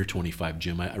 20 or 25,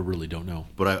 Jim. I really don't know.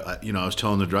 But I was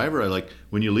telling the driver,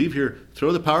 when you leave here,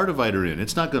 throw the power divider in.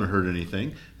 It's not going to hurt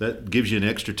anything. That gives you an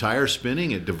extra tire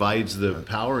spinning. It divides the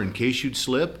power in case you'd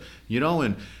slip,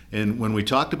 and when we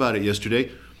talked about it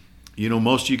yesterday,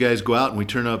 most of you guys go out and we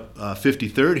turn up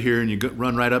 53rd here, and you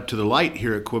run right up to the light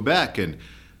here at Quebec. And,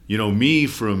 me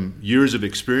from years of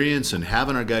experience and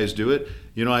having our guys do it,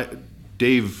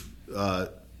 Dave,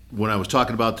 when I was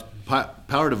talking about the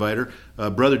power divider,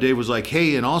 Brother Dave was like,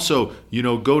 hey, and also,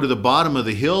 go to the bottom of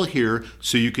the hill here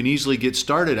so you can easily get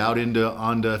started out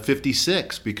onto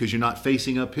 56 because you're not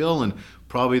facing uphill and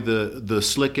probably the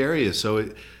slick area. So,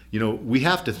 we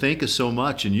have to think of so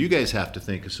much, and you guys have to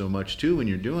think of so much too when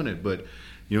you're doing it. But,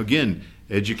 again,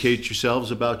 educate yourselves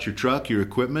about your truck, your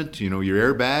equipment, your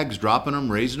airbags, dropping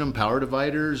them, raising them, power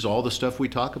dividers, all the stuff we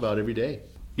talk about every day.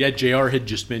 Yeah, JR had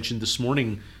just mentioned this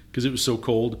morning, because it was so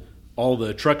cold, all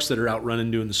the trucks that are out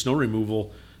running doing the snow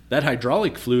removal, that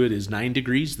hydraulic fluid is 9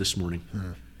 degrees this morning.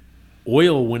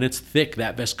 Oil, when it's thick,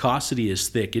 that viscosity is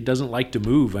thick. It doesn't like to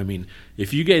move. I mean,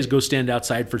 if you guys go stand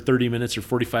outside for 30 minutes or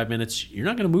 45 minutes, you're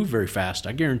not going to move very fast.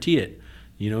 I guarantee it.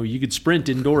 You could sprint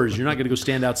indoors. You're not going to go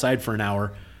stand outside for an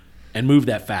hour and move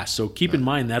that fast. So keep in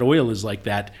mind that oil is like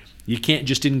that. You can't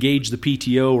just engage the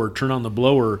PTO or turn on the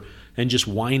blower and just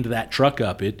wind that truck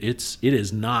up. It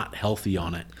is not healthy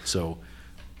on it. So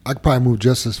I could probably move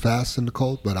just as fast in the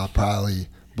cold, but I'll probably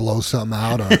blow something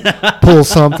out or pull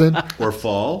something. Or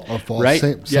fall. Right.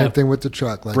 Same thing with the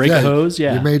truck. Like, break a hose,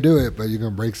 yeah. You may do it, but you're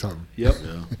going to break something. Yep.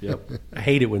 Yep. I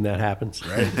hate it when that happens.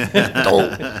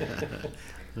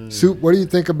 Soup, what do you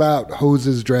think about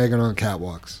hoses dragging on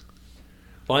catwalks?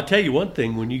 Well, I'll tell you one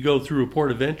thing. When you go through a port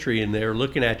of entry and they're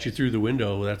looking at you through the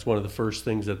window, that's one of the first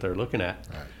things that they're looking at.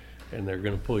 Right. And they're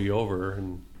going to pull you over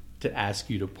and to ask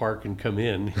you to park and come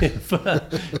in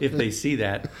if they see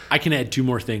that. I can add 2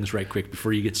 more things right quick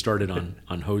before you get started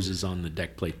on hoses on the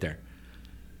deck plate there.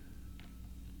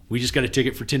 We just got a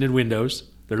ticket for tinted windows.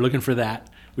 They're looking for that.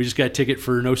 We just got a ticket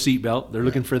for no seatbelt. They're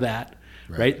looking for that,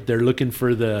 right? They're looking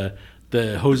for the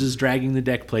hoses dragging the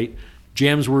deck plate.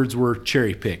 Jam's words were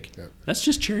cherry pick. Yep. That's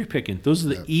just cherry picking. Those are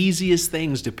the easiest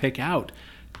things to pick out.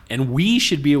 And we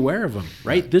should be aware of them,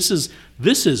 right? This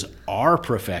is our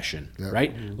profession,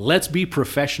 right? Let's be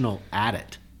professional at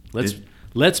it.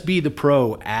 Let's be the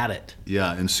pro at it.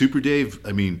 Yeah, and Super Dave,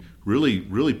 really,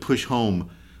 really push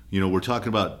home we're talking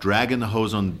about dragging the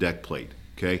hose on the deck plate,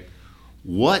 okay?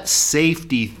 What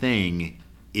safety thing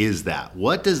is that?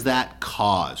 What does that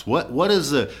cause? What is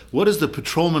the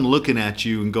patrolman looking at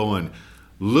you and going,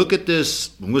 look at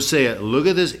this, I'm going to say it, look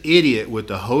at this idiot with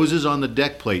the hoses on the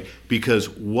deck plate, because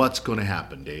what's going to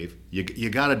happen, Dave? You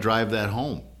got to drive that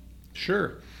home.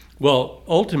 Sure. Well,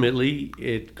 ultimately,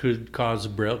 it could cause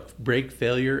brake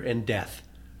failure and death,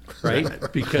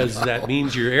 right? Because that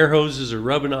means your air hoses are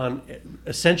rubbing on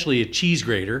essentially a cheese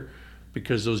grater,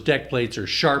 because those deck plates are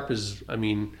sharp as,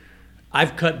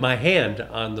 I've cut my hand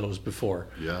on those before,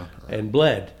 and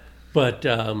bled. But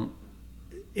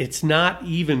it's not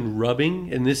even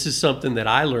rubbing, and this is something that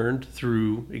I learned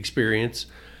through experience.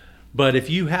 But if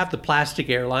you have the plastic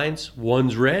airlines,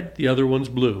 one's red, the other one's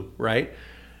blue, right?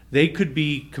 They could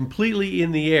be completely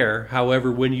in the air. However,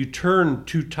 when you turn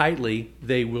too tightly,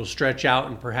 they will stretch out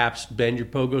and perhaps bend your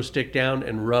pogo stick down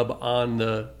and rub on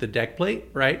the deck plate,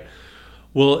 right?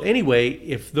 Well, anyway,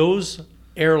 if those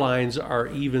airlines are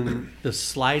even the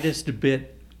slightest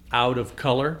bit out of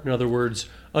color, in other words,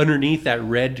 underneath that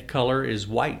red color is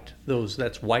white.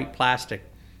 That's white plastic.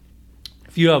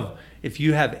 If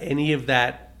you have any of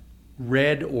that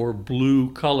red or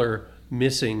blue color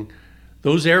missing,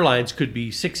 those airlines could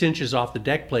be 6 inches off the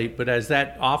deck plate, but as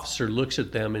that officer looks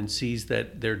at them and sees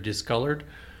that they're discolored,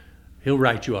 he'll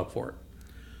write you up for it.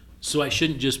 So I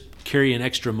shouldn't just carry an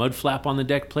extra mud flap on the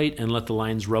deck plate and let the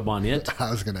lines rub on it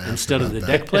I was going to ask instead of about the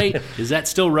that. deck plate? Is that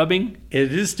still rubbing?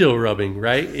 It is still rubbing,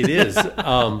 right? It is.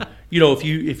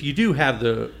 If you do have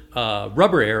the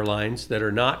rubber airlines that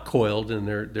are not coiled and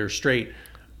they're straight,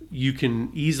 you can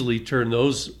easily turn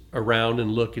those around and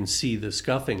look and see the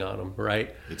scuffing on them,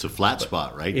 right? It's a flat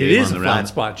spot, right? It Dave, is on a the flat round?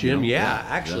 spot, Jim. You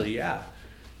know? Yeah.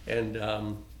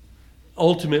 And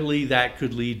ultimately, that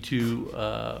could lead to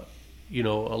a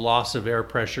loss of air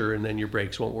pressure, and then your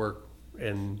brakes won't work,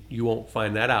 and you won't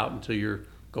find that out until you're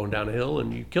going down a hill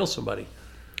and you kill somebody.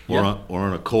 Or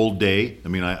on a cold day. I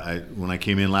when I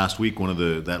came in last week,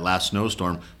 that last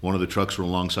snowstorm, one of the trucks were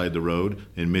alongside the road,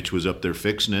 and Mitch was up there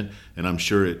fixing it, and I'm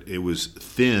sure it was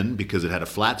thin because it had a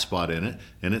flat spot in it,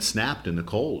 and it snapped in the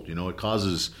cold. It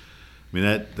causes,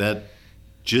 that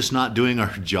just not doing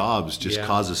our jobs just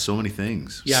causes so many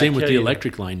things. Yeah, Same I with tell the you,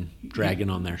 electric line dragging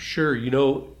on there. Sure,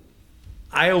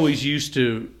 I always used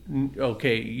to.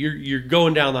 Okay, you're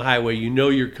going down the highway.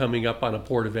 You're coming up on a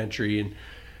port of entry, and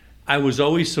I was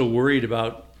always so worried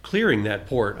about clearing that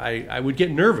port. I would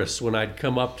get nervous when I'd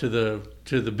come up to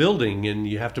the building and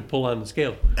you have to pull on the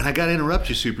scale. And I got to interrupt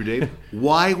you, Super Dave.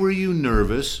 Why were you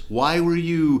nervous? Why were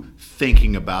you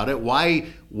thinking about it? Why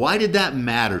did that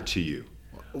matter to you?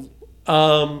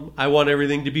 I want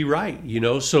everything to be right,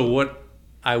 So what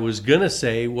I was gonna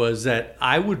say was that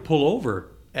I would pull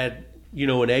over at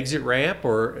an exit ramp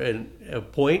or a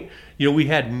point. We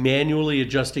had manually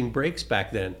adjusting brakes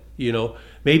back then.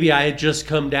 Maybe I had just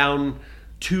come down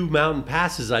 2 mountain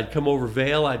passes. I'd come over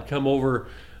Vail. I'd come over,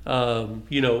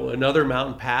 another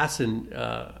mountain pass, and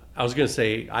I was going to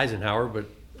say Eisenhower, but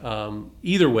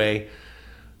either way,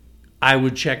 I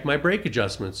would check my brake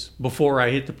adjustments before I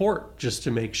hit the port just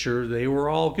to make sure they were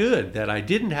all good, that I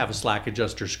didn't have a slack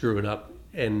adjuster screwing up.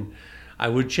 And I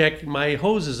would check my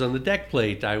hoses on the deck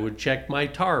plate. I would check my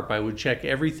tarp. I would check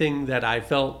everything that I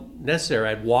felt necessary.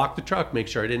 I'd walk the truck, make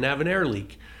sure I didn't have an air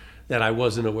leak that I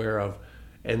wasn't aware of.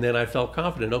 And then I felt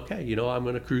confident, okay, I'm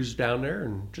going to cruise down there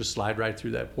and just slide right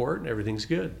through that port and everything's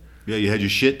good. Yeah, you had your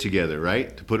shit together,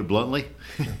 right? To put it bluntly.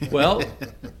 Well,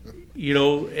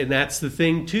 and that's the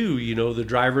thing too, the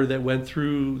driver that went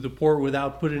through the port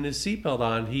without putting his seatbelt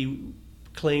on, he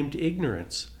claimed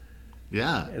ignorance.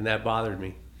 Yeah. And that bothered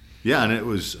me. Yeah, and it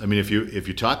was. If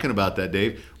you're talking about that,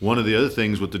 Dave, one of the other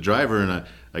things with the driver, and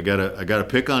I gotta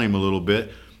pick on him a little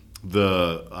bit.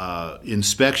 The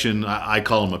inspection, I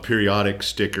call them a periodic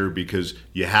sticker, because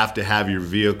you have to have your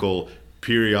vehicle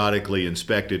periodically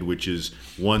inspected, which is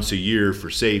once a year for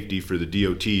safety for the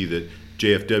DOT that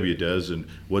JFW does. And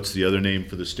what's the other name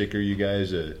for the sticker, you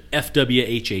guys?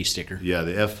 FWHA sticker. Yeah,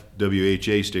 the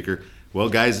FWHA sticker. Well,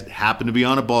 guys, happen to be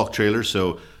on a bulk trailer,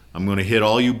 so I'm going to hit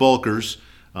all you bulkers.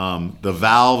 The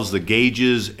valves, the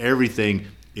gauges, everything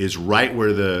is right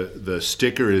where the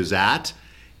sticker is at,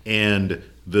 and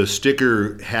the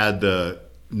sticker had the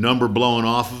number blowing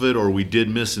off of it, or we did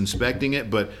miss inspecting it.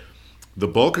 But the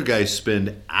bulker guys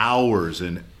spend hours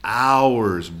and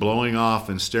hours blowing off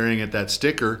and staring at that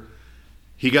sticker.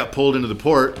 He got pulled into the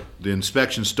port. The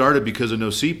inspection started because of no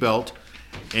seatbelt,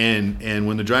 and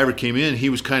when the driver came in, he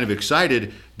was kind of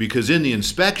excited because in the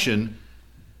inspection.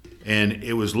 And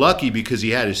it was lucky because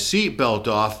he had his seatbelt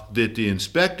off that the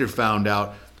inspector found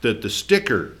out that the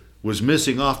sticker was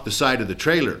missing off the side of the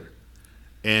trailer.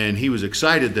 And he was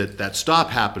excited that that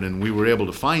stop happened and we were able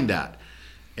to find that.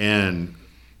 And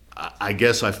I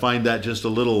guess I find that just a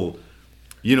little,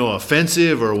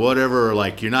 offensive or whatever, or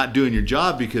like you're not doing your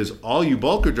job, because all you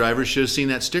bulker drivers should have seen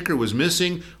that sticker was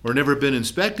missing or never been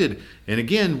inspected. And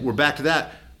again, we're back to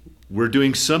that. We're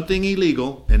doing something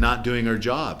illegal and not doing our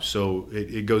job. So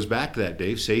it goes back to that,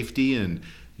 Dave. Safety and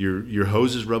your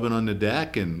hoses rubbing on the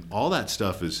deck and all that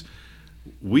stuff is,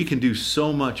 we can do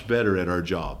so much better at our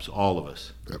jobs, all of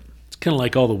us. Yep. It's kind of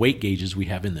like all the weight gauges we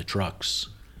have in the trucks.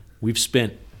 We've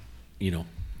spent,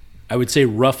 I would say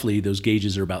roughly those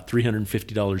gauges are about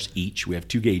 $350 each. We have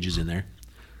 2 gauges in there.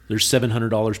 There's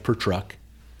 $700 per truck,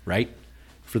 right,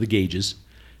 for the gauges.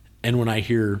 And when I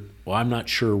hear, well, I'm not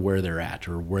sure where they're at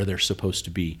or where they're supposed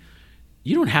to be,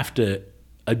 you don't have to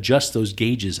adjust those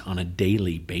gauges on a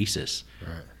daily basis.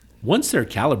 Right. Once they're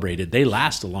calibrated, they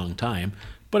last a long time.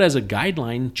 But as a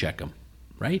guideline, check them,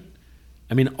 right?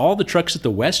 I mean, all the trucks at the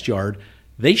West Yard,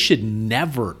 they should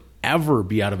never, ever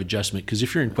be out of adjustment, because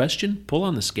if you're in question, pull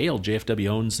on the scale JFW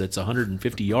owns that's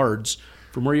 150 yards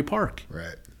from where you park.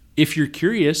 Right. If you're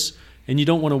curious and you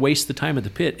don't want to waste the time at the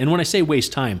pit, and when I say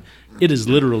waste time, it is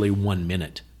literally 1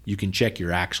 minute. You can check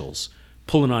your axles.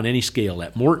 Pulling on any scale,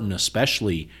 at Morton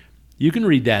especially, you can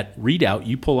read that readout.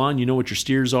 You pull on, you know what your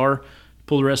steers are,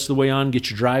 pull the rest of the way on, get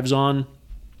your drives on,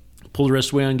 pull the rest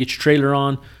of the way on, get your trailer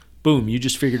on. Boom, you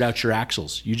just figured out your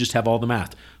axles. You just have all the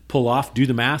math. Pull off, do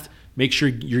the math, make sure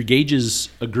your gauges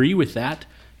agree with that,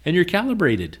 and you're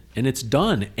calibrated, and it's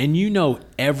done. And you know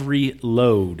every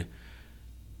load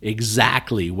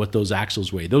exactly what those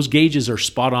axles weigh. Those gauges are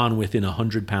spot on within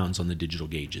 100 pounds on the digital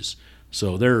gauges.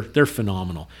 So they're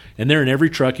phenomenal. And they're in every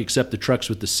truck except the trucks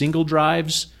with the single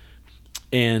drives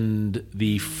and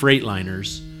the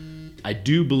Freightliners. I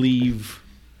do believe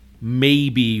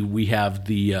maybe we have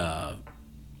the,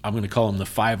 I'm going to call them the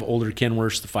 5 older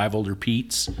Kenworths, the 5 older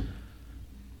Petes.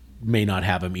 May not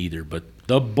have them either, but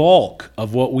the bulk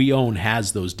of what we own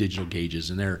has those digital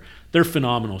gauges, and they're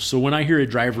phenomenal. So when I hear a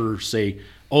driver say,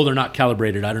 oh, they're not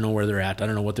calibrated, I don't know where they're at, I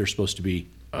don't know what they're supposed to be,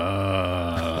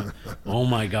 oh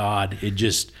my God,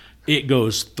 it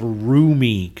goes through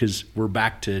me, because we're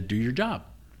back to do your job.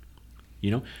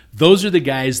 Those are the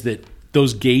guys that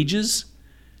those gauges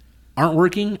aren't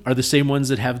working are the same ones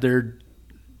that have their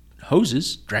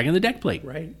hoses dragging the deck plate.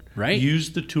 Right.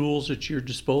 Use the tools at your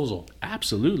disposal.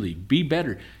 Absolutely. Be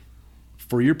better.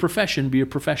 For your profession, be a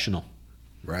professional.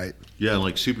 Right. Yeah, and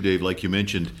like Super Dave, like you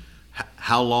mentioned,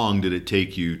 how long did it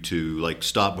take you to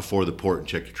stop before the port and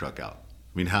check your truck out?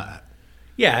 I mean,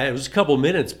 Yeah, it was a couple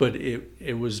minutes, but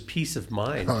it was peace of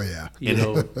mind. Oh, yeah.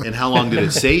 And how long did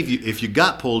it save you? If you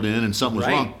got pulled in and something was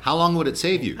Right. wrong, how long would it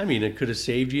save you? I mean, it could have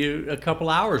saved you a couple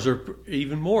hours or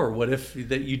even more. What if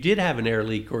that you did have an air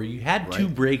leak, or you had 2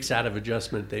 Right. brakes out of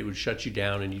adjustment? They would shut you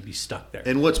down and you'd be stuck there.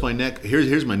 And what's my next?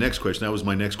 Here's my next question. That was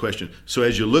my next question. So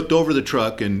as you looked over the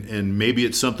truck, and maybe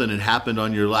it's something that happened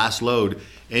on your last load,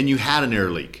 and you had an air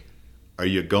leak, are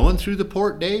you going through the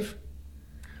port, Dave?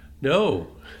 No.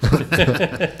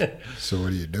 So what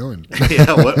are you doing?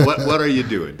 Yeah. What are you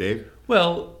doing, Dave?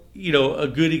 Well, a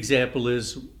good example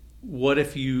is, what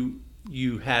if you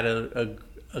had a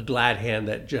glad hand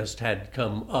that just had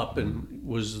come up and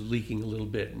was leaking a little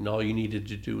bit, and all you needed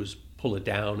to do was pull it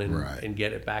down and, Right. and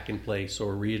get it back in place,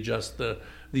 or readjust the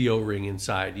O-ring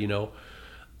inside,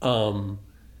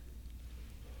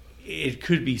 It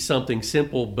could be something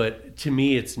simple, but to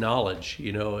me it's knowledge.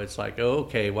 It's like, oh,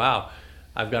 okay, wow,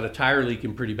 I've got a tire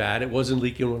leaking pretty bad. It wasn't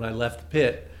leaking when I left the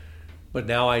pit, but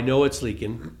now I know it's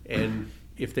leaking. And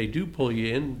if they do pull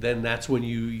you in, then that's when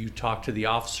you talk to the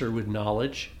officer with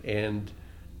knowledge and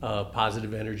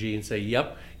positive energy and say,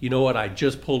 yep, you know what, I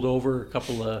just pulled over a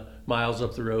couple of miles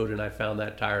up the road and I found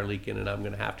that tire leaking, and I'm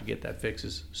going to have to get that fixed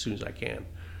as soon as I can.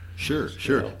 Sure.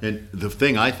 know. And the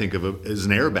thing I think of is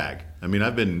an airbag. I mean,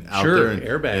 I've been out Sure, there, and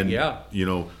airbag,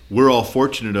 yeah. We're all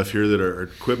fortunate enough here that our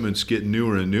equipment's getting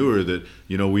newer and newer, that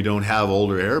we don't have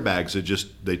older airbags that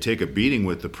they take a beating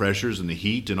with the pressures and the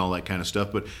heat and all that kind of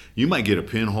stuff. But you might get a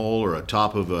pinhole or a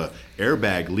top of a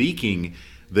airbag leaking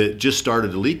that just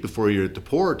started to leak before you're at the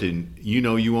port, and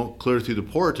you won't clear through the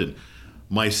port. And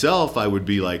myself, I would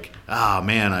be like,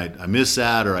 man, I missed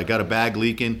that, or I got a bag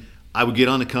leaking. I would get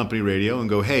on the company radio and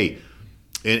go, hey,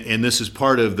 and this is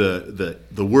part of the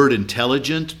word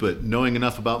intelligent, but knowing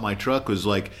enough about my truck was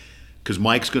like, because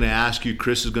Mike's going to ask you,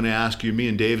 Chris is going to ask you, me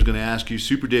and Dave's going to ask you,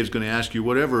 Super Dave's going to ask you,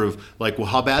 whatever, of like, well,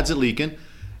 how bad's it leaking?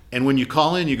 And when you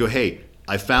call in, you go, hey,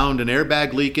 I found an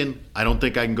airbag leaking. I don't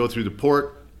think I can go through the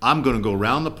port. I'm going to go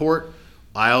around the port.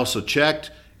 I also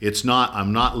checked.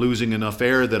 I'm not losing enough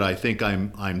air that I think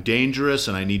I'm dangerous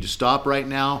and I need to stop right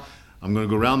now. I'm going to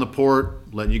go around the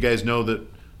port, letting you guys know that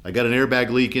I got an airbag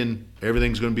leaking,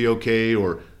 everything's going to be okay,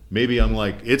 or maybe I'm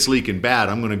like, it's leaking bad,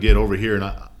 I'm going to get over here and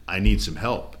I need some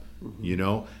help, you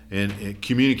know, and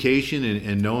communication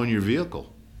and knowing your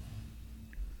vehicle.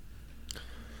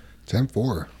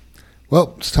 10-4.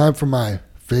 Well, it's time for my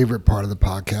favorite part of the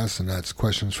podcast, and that's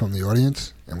questions from the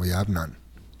audience, and we have none.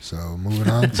 So moving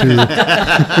on to the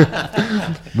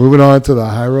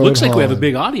High Road. Looks like we have a Holland.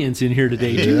 big audience in here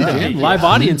today too. Yeah. Dan. Live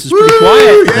audience is pretty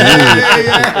quiet.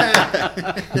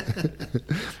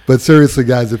 But seriously,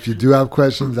 guys, if you do have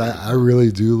questions, I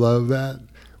really do love that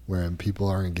when people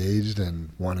are engaged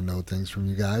and want to know things from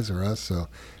you guys or us. So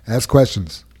ask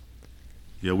questions.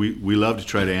 Yeah, we love to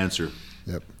try to answer.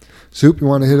 Yep. Soup, you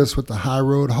want to hit us with the High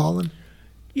Road Holland?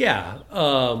 Yeah.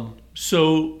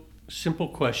 So, simple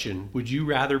question. Would you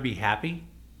rather be happy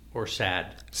or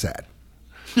sad? Sad.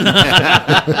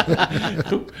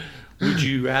 Would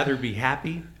you rather be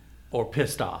happy or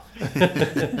pissed off?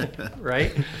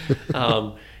 Right?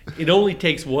 It only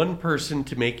takes one person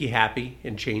to make you happy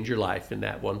and change your life, and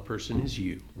that one person is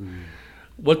you.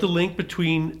 What the link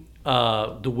between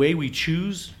the way we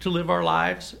choose to live our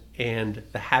lives and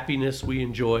the happiness we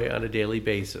enjoy on a daily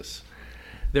basis.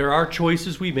 There are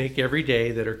choices we make every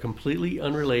day that are completely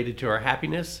unrelated to our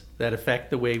happiness that affect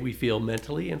the way we feel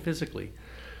mentally and physically.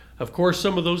 Of course,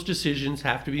 some of those decisions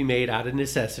have to be made out of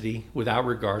necessity without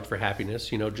regard for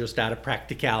happiness, just out of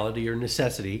practicality or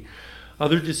necessity.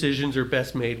 Other decisions are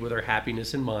best made with our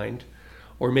happiness in mind,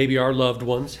 or maybe our loved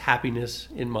ones' happiness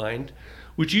in mind,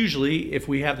 which usually, if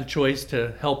we have the choice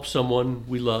to help someone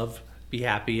we love be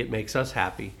happy, it makes us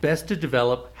happy. Best to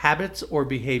develop habits or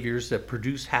behaviors that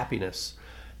produce happiness,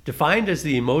 defined as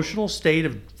the emotional state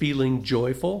of feeling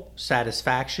joyful,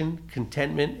 satisfaction,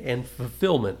 contentment, and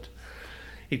fulfillment.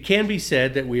 It can be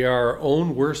said that we are our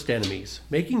own worst enemies,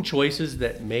 making choices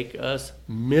that make us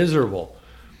miserable.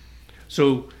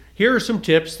 So here are some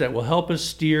tips that will help us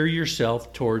steer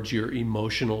yourself towards your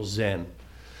emotional zen.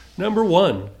 Number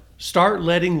 1, start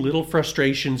letting little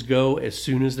frustrations go as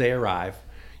soon as they arrive.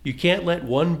 You can't let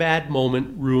one bad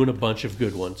moment ruin a bunch of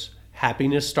good ones.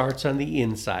 Happiness starts on the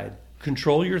inside.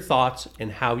 Control your thoughts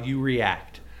and how you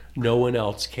react. No one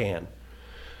else can.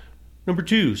 Number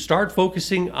 2, start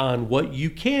focusing on what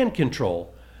you can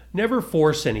control. Never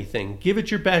force anything. Give it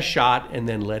your best shot and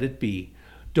then let it be.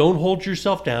 Don't hold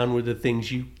yourself down with the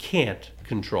things you can't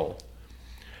control.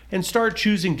 And start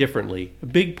choosing differently. A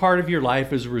big part of your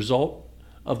life is a result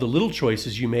of the little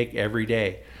choices you make every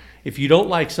day. If you don't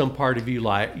like some part of your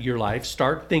life,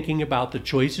 start thinking about the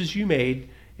choices you made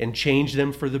and change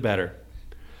them for the better.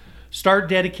 Start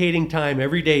dedicating time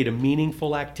every day to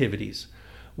meaningful activities.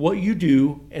 What you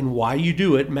do and why you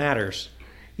do it matters.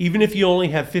 Even if you only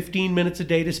have 15 minutes a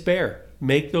day to spare,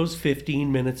 make those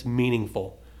 15 minutes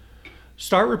meaningful.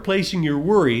 Start replacing your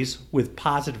worries with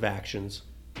positive actions.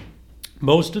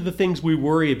 Most of the things we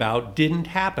worry about didn't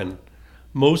happen.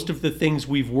 Most of the things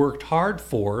we've worked hard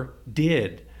for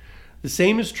did. The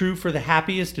same is true for the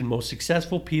happiest and most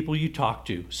successful people you talk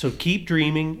to. So keep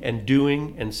dreaming and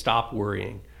doing and stop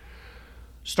worrying.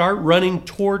 Start running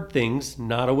toward things,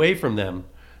 not away from them.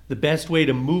 The best way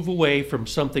to move away from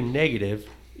something negative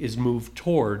is move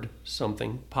toward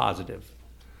something positive.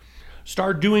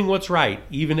 Start doing what's right,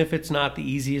 even if it's not the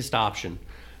easiest option.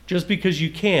 Just because you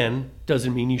can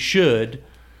doesn't mean you should,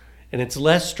 and it's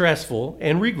less stressful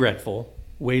and regretful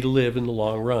way to live in the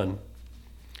long run.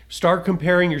 Start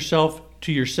comparing yourself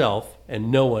to yourself and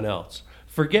no one else.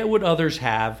 Forget what others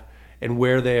have and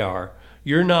where they are.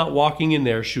 You're not walking in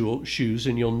their shoes,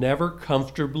 and you'll never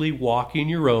comfortably walk in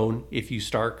your own if you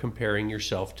start comparing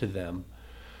yourself to them.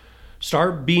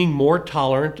 Start being more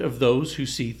tolerant of those who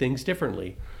see things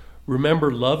differently.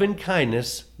 Remember, love and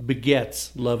kindness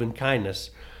begets love and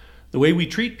kindness. The way we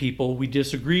treat people we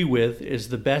disagree with is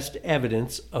the best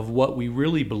evidence of what we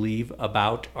really believe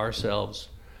about ourselves.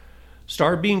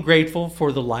 Start being grateful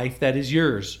for the life that is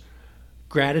yours.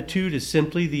 Gratitude is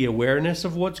simply the awareness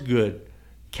of what's good.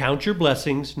 Count your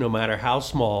blessings, no matter how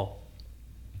small,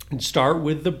 and start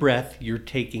with the breath you're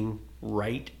taking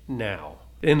right now.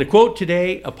 In the quote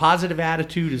today, a positive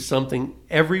attitude is something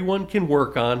everyone can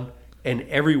work on and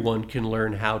everyone can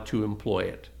learn how to employ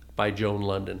it, by Joan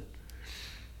London.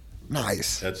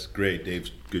 Nice. That's great, Dave.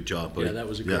 Good job, buddy. Yeah, that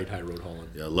was a great High Road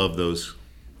Holland. Yeah, I love those.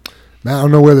 Man, I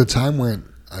don't know where the time went.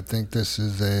 I think this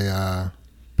is a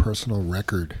personal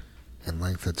record in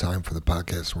length of time for the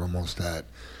podcast. We're almost at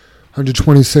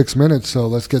 126 minutes, so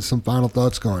let's get some final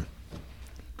thoughts going.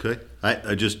 Okay.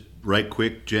 I just, right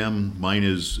quick, Jem, mine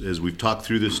is, as we've talked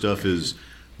through this stuff, is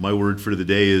my word for the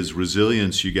day is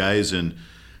resilience, you guys. And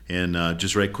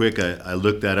just right quick, I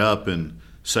looked that up, and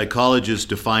psychologists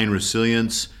define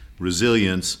resilience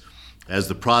as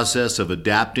the process of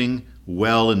adapting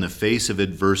well in the face of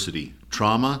adversity,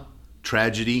 trauma,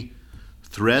 tragedy,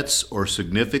 threats, or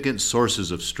significant sources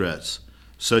of stress,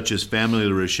 such as family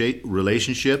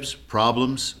relationships,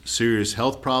 problems, serious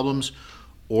health problems,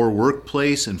 or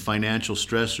workplace and financial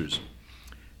stressors.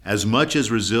 As much as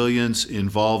resilience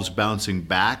involves bouncing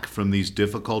back from these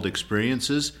difficult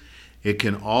experiences, it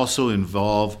can also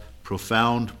involve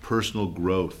profound personal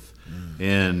growth.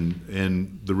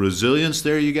 And the resilience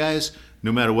there, you guys,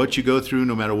 no matter what you go through,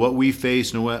 no matter what we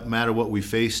face, no matter what we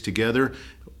face together,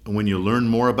 when you learn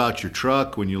more about your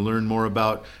truck, when you learn more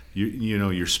about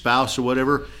your spouse or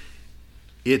whatever,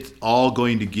 it's all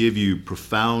going to give you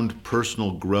profound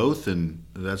personal growth. And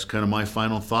that's kind of my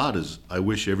final thought is I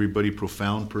wish everybody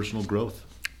profound personal growth.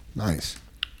 Nice.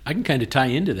 I can kind of tie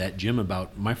into that, Jim,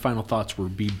 about my final thoughts were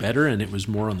be better, and it was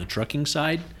more on the trucking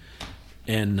side.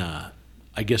 And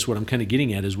I guess what I'm kind of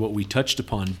getting at is what we touched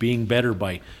upon, being better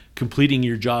by completing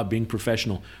your job, being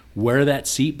professional. Wear that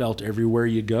seatbelt everywhere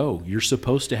you go. You're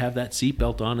supposed to have that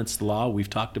seatbelt on. It's the law. We've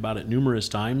talked about it numerous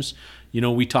times.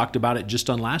 We talked about it just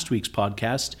on last week's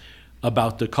podcast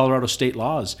about the Colorado state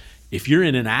laws. If you're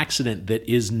in an accident that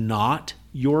is not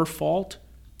your fault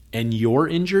and you're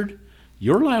injured,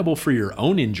 you're liable for your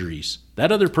own injuries.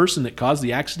 That other person that caused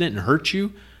the accident and hurt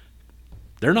you,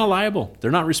 they're not liable. They're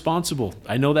not responsible.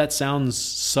 I know that sounds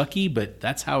sucky, but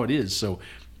that's how it is. So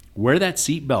wear that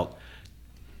seatbelt.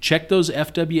 Check those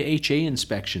FWHA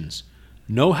inspections.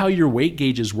 Know how your weight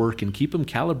gauges work and keep them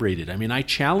calibrated. I mean, I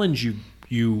challenge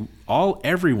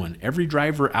everyone, every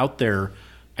driver out there,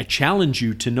 I challenge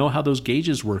you to know how those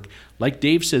gauges work. Like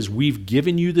Dave says, we've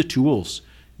given you the tools.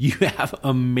 You have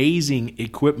amazing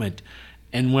equipment.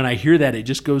 And when I hear that, it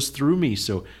just goes through me.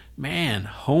 So, man,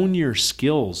 hone your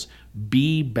skills.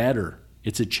 Be better.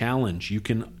 It's a challenge.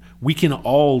 We can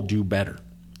all do better.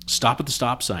 Stop at the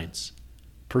stop signs.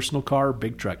 Personal car,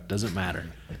 big truck, doesn't matter.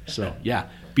 So, yeah,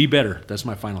 be better. That's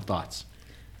my final thoughts.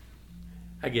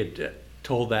 I get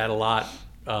told that a lot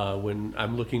when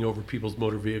I'm looking over people's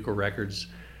motor vehicle records.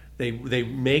 They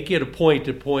make it a point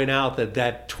to point out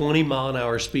that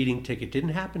 20-mile-an-hour speeding ticket didn't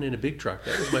happen in a big truck.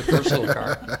 That was my personal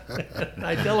car.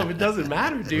 I tell them it doesn't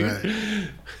matter,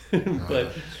 dude. Right.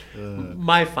 But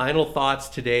my final thoughts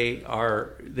today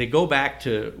they go back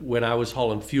to when I was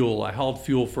hauling fuel. I hauled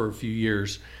fuel for a few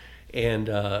years. And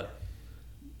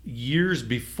years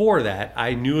before that,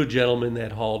 I knew a gentleman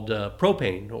that hauled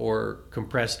propane or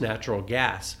compressed natural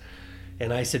gas.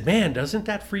 And I said, man, doesn't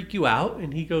that freak you out?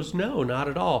 And he goes, no, not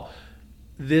at all.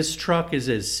 This truck is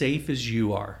as safe as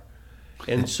you are.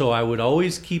 And so I would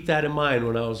always keep that in mind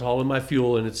when I was hauling my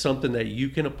fuel. And it's something that you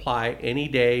can apply any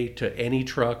day to any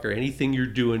truck or anything you're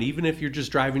doing, even if you're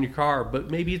just driving your car. But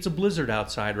maybe it's a blizzard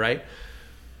outside, right?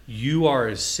 You are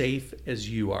as safe as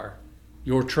you are.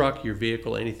 Your truck, your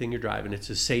vehicle, anything you're driving,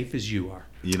 it's as safe as you are.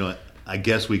 I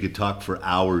guess we could talk for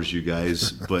hours, you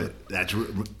guys, but that's,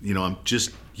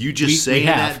 saying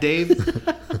that,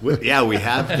 Dave. Yeah, we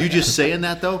have. You just saying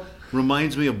that, though,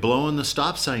 reminds me of blowing the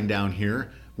stop sign down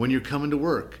here when you're coming to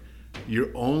work. You're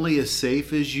only as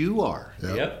safe as you are.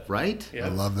 Yep. Right? Yep.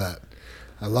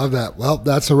 I love that. Well,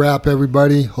 that's a wrap,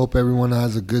 everybody. Hope everyone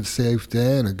has a good, safe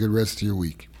day and a good rest of your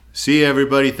week. See you,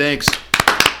 everybody. Thanks.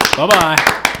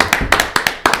 Bye-bye.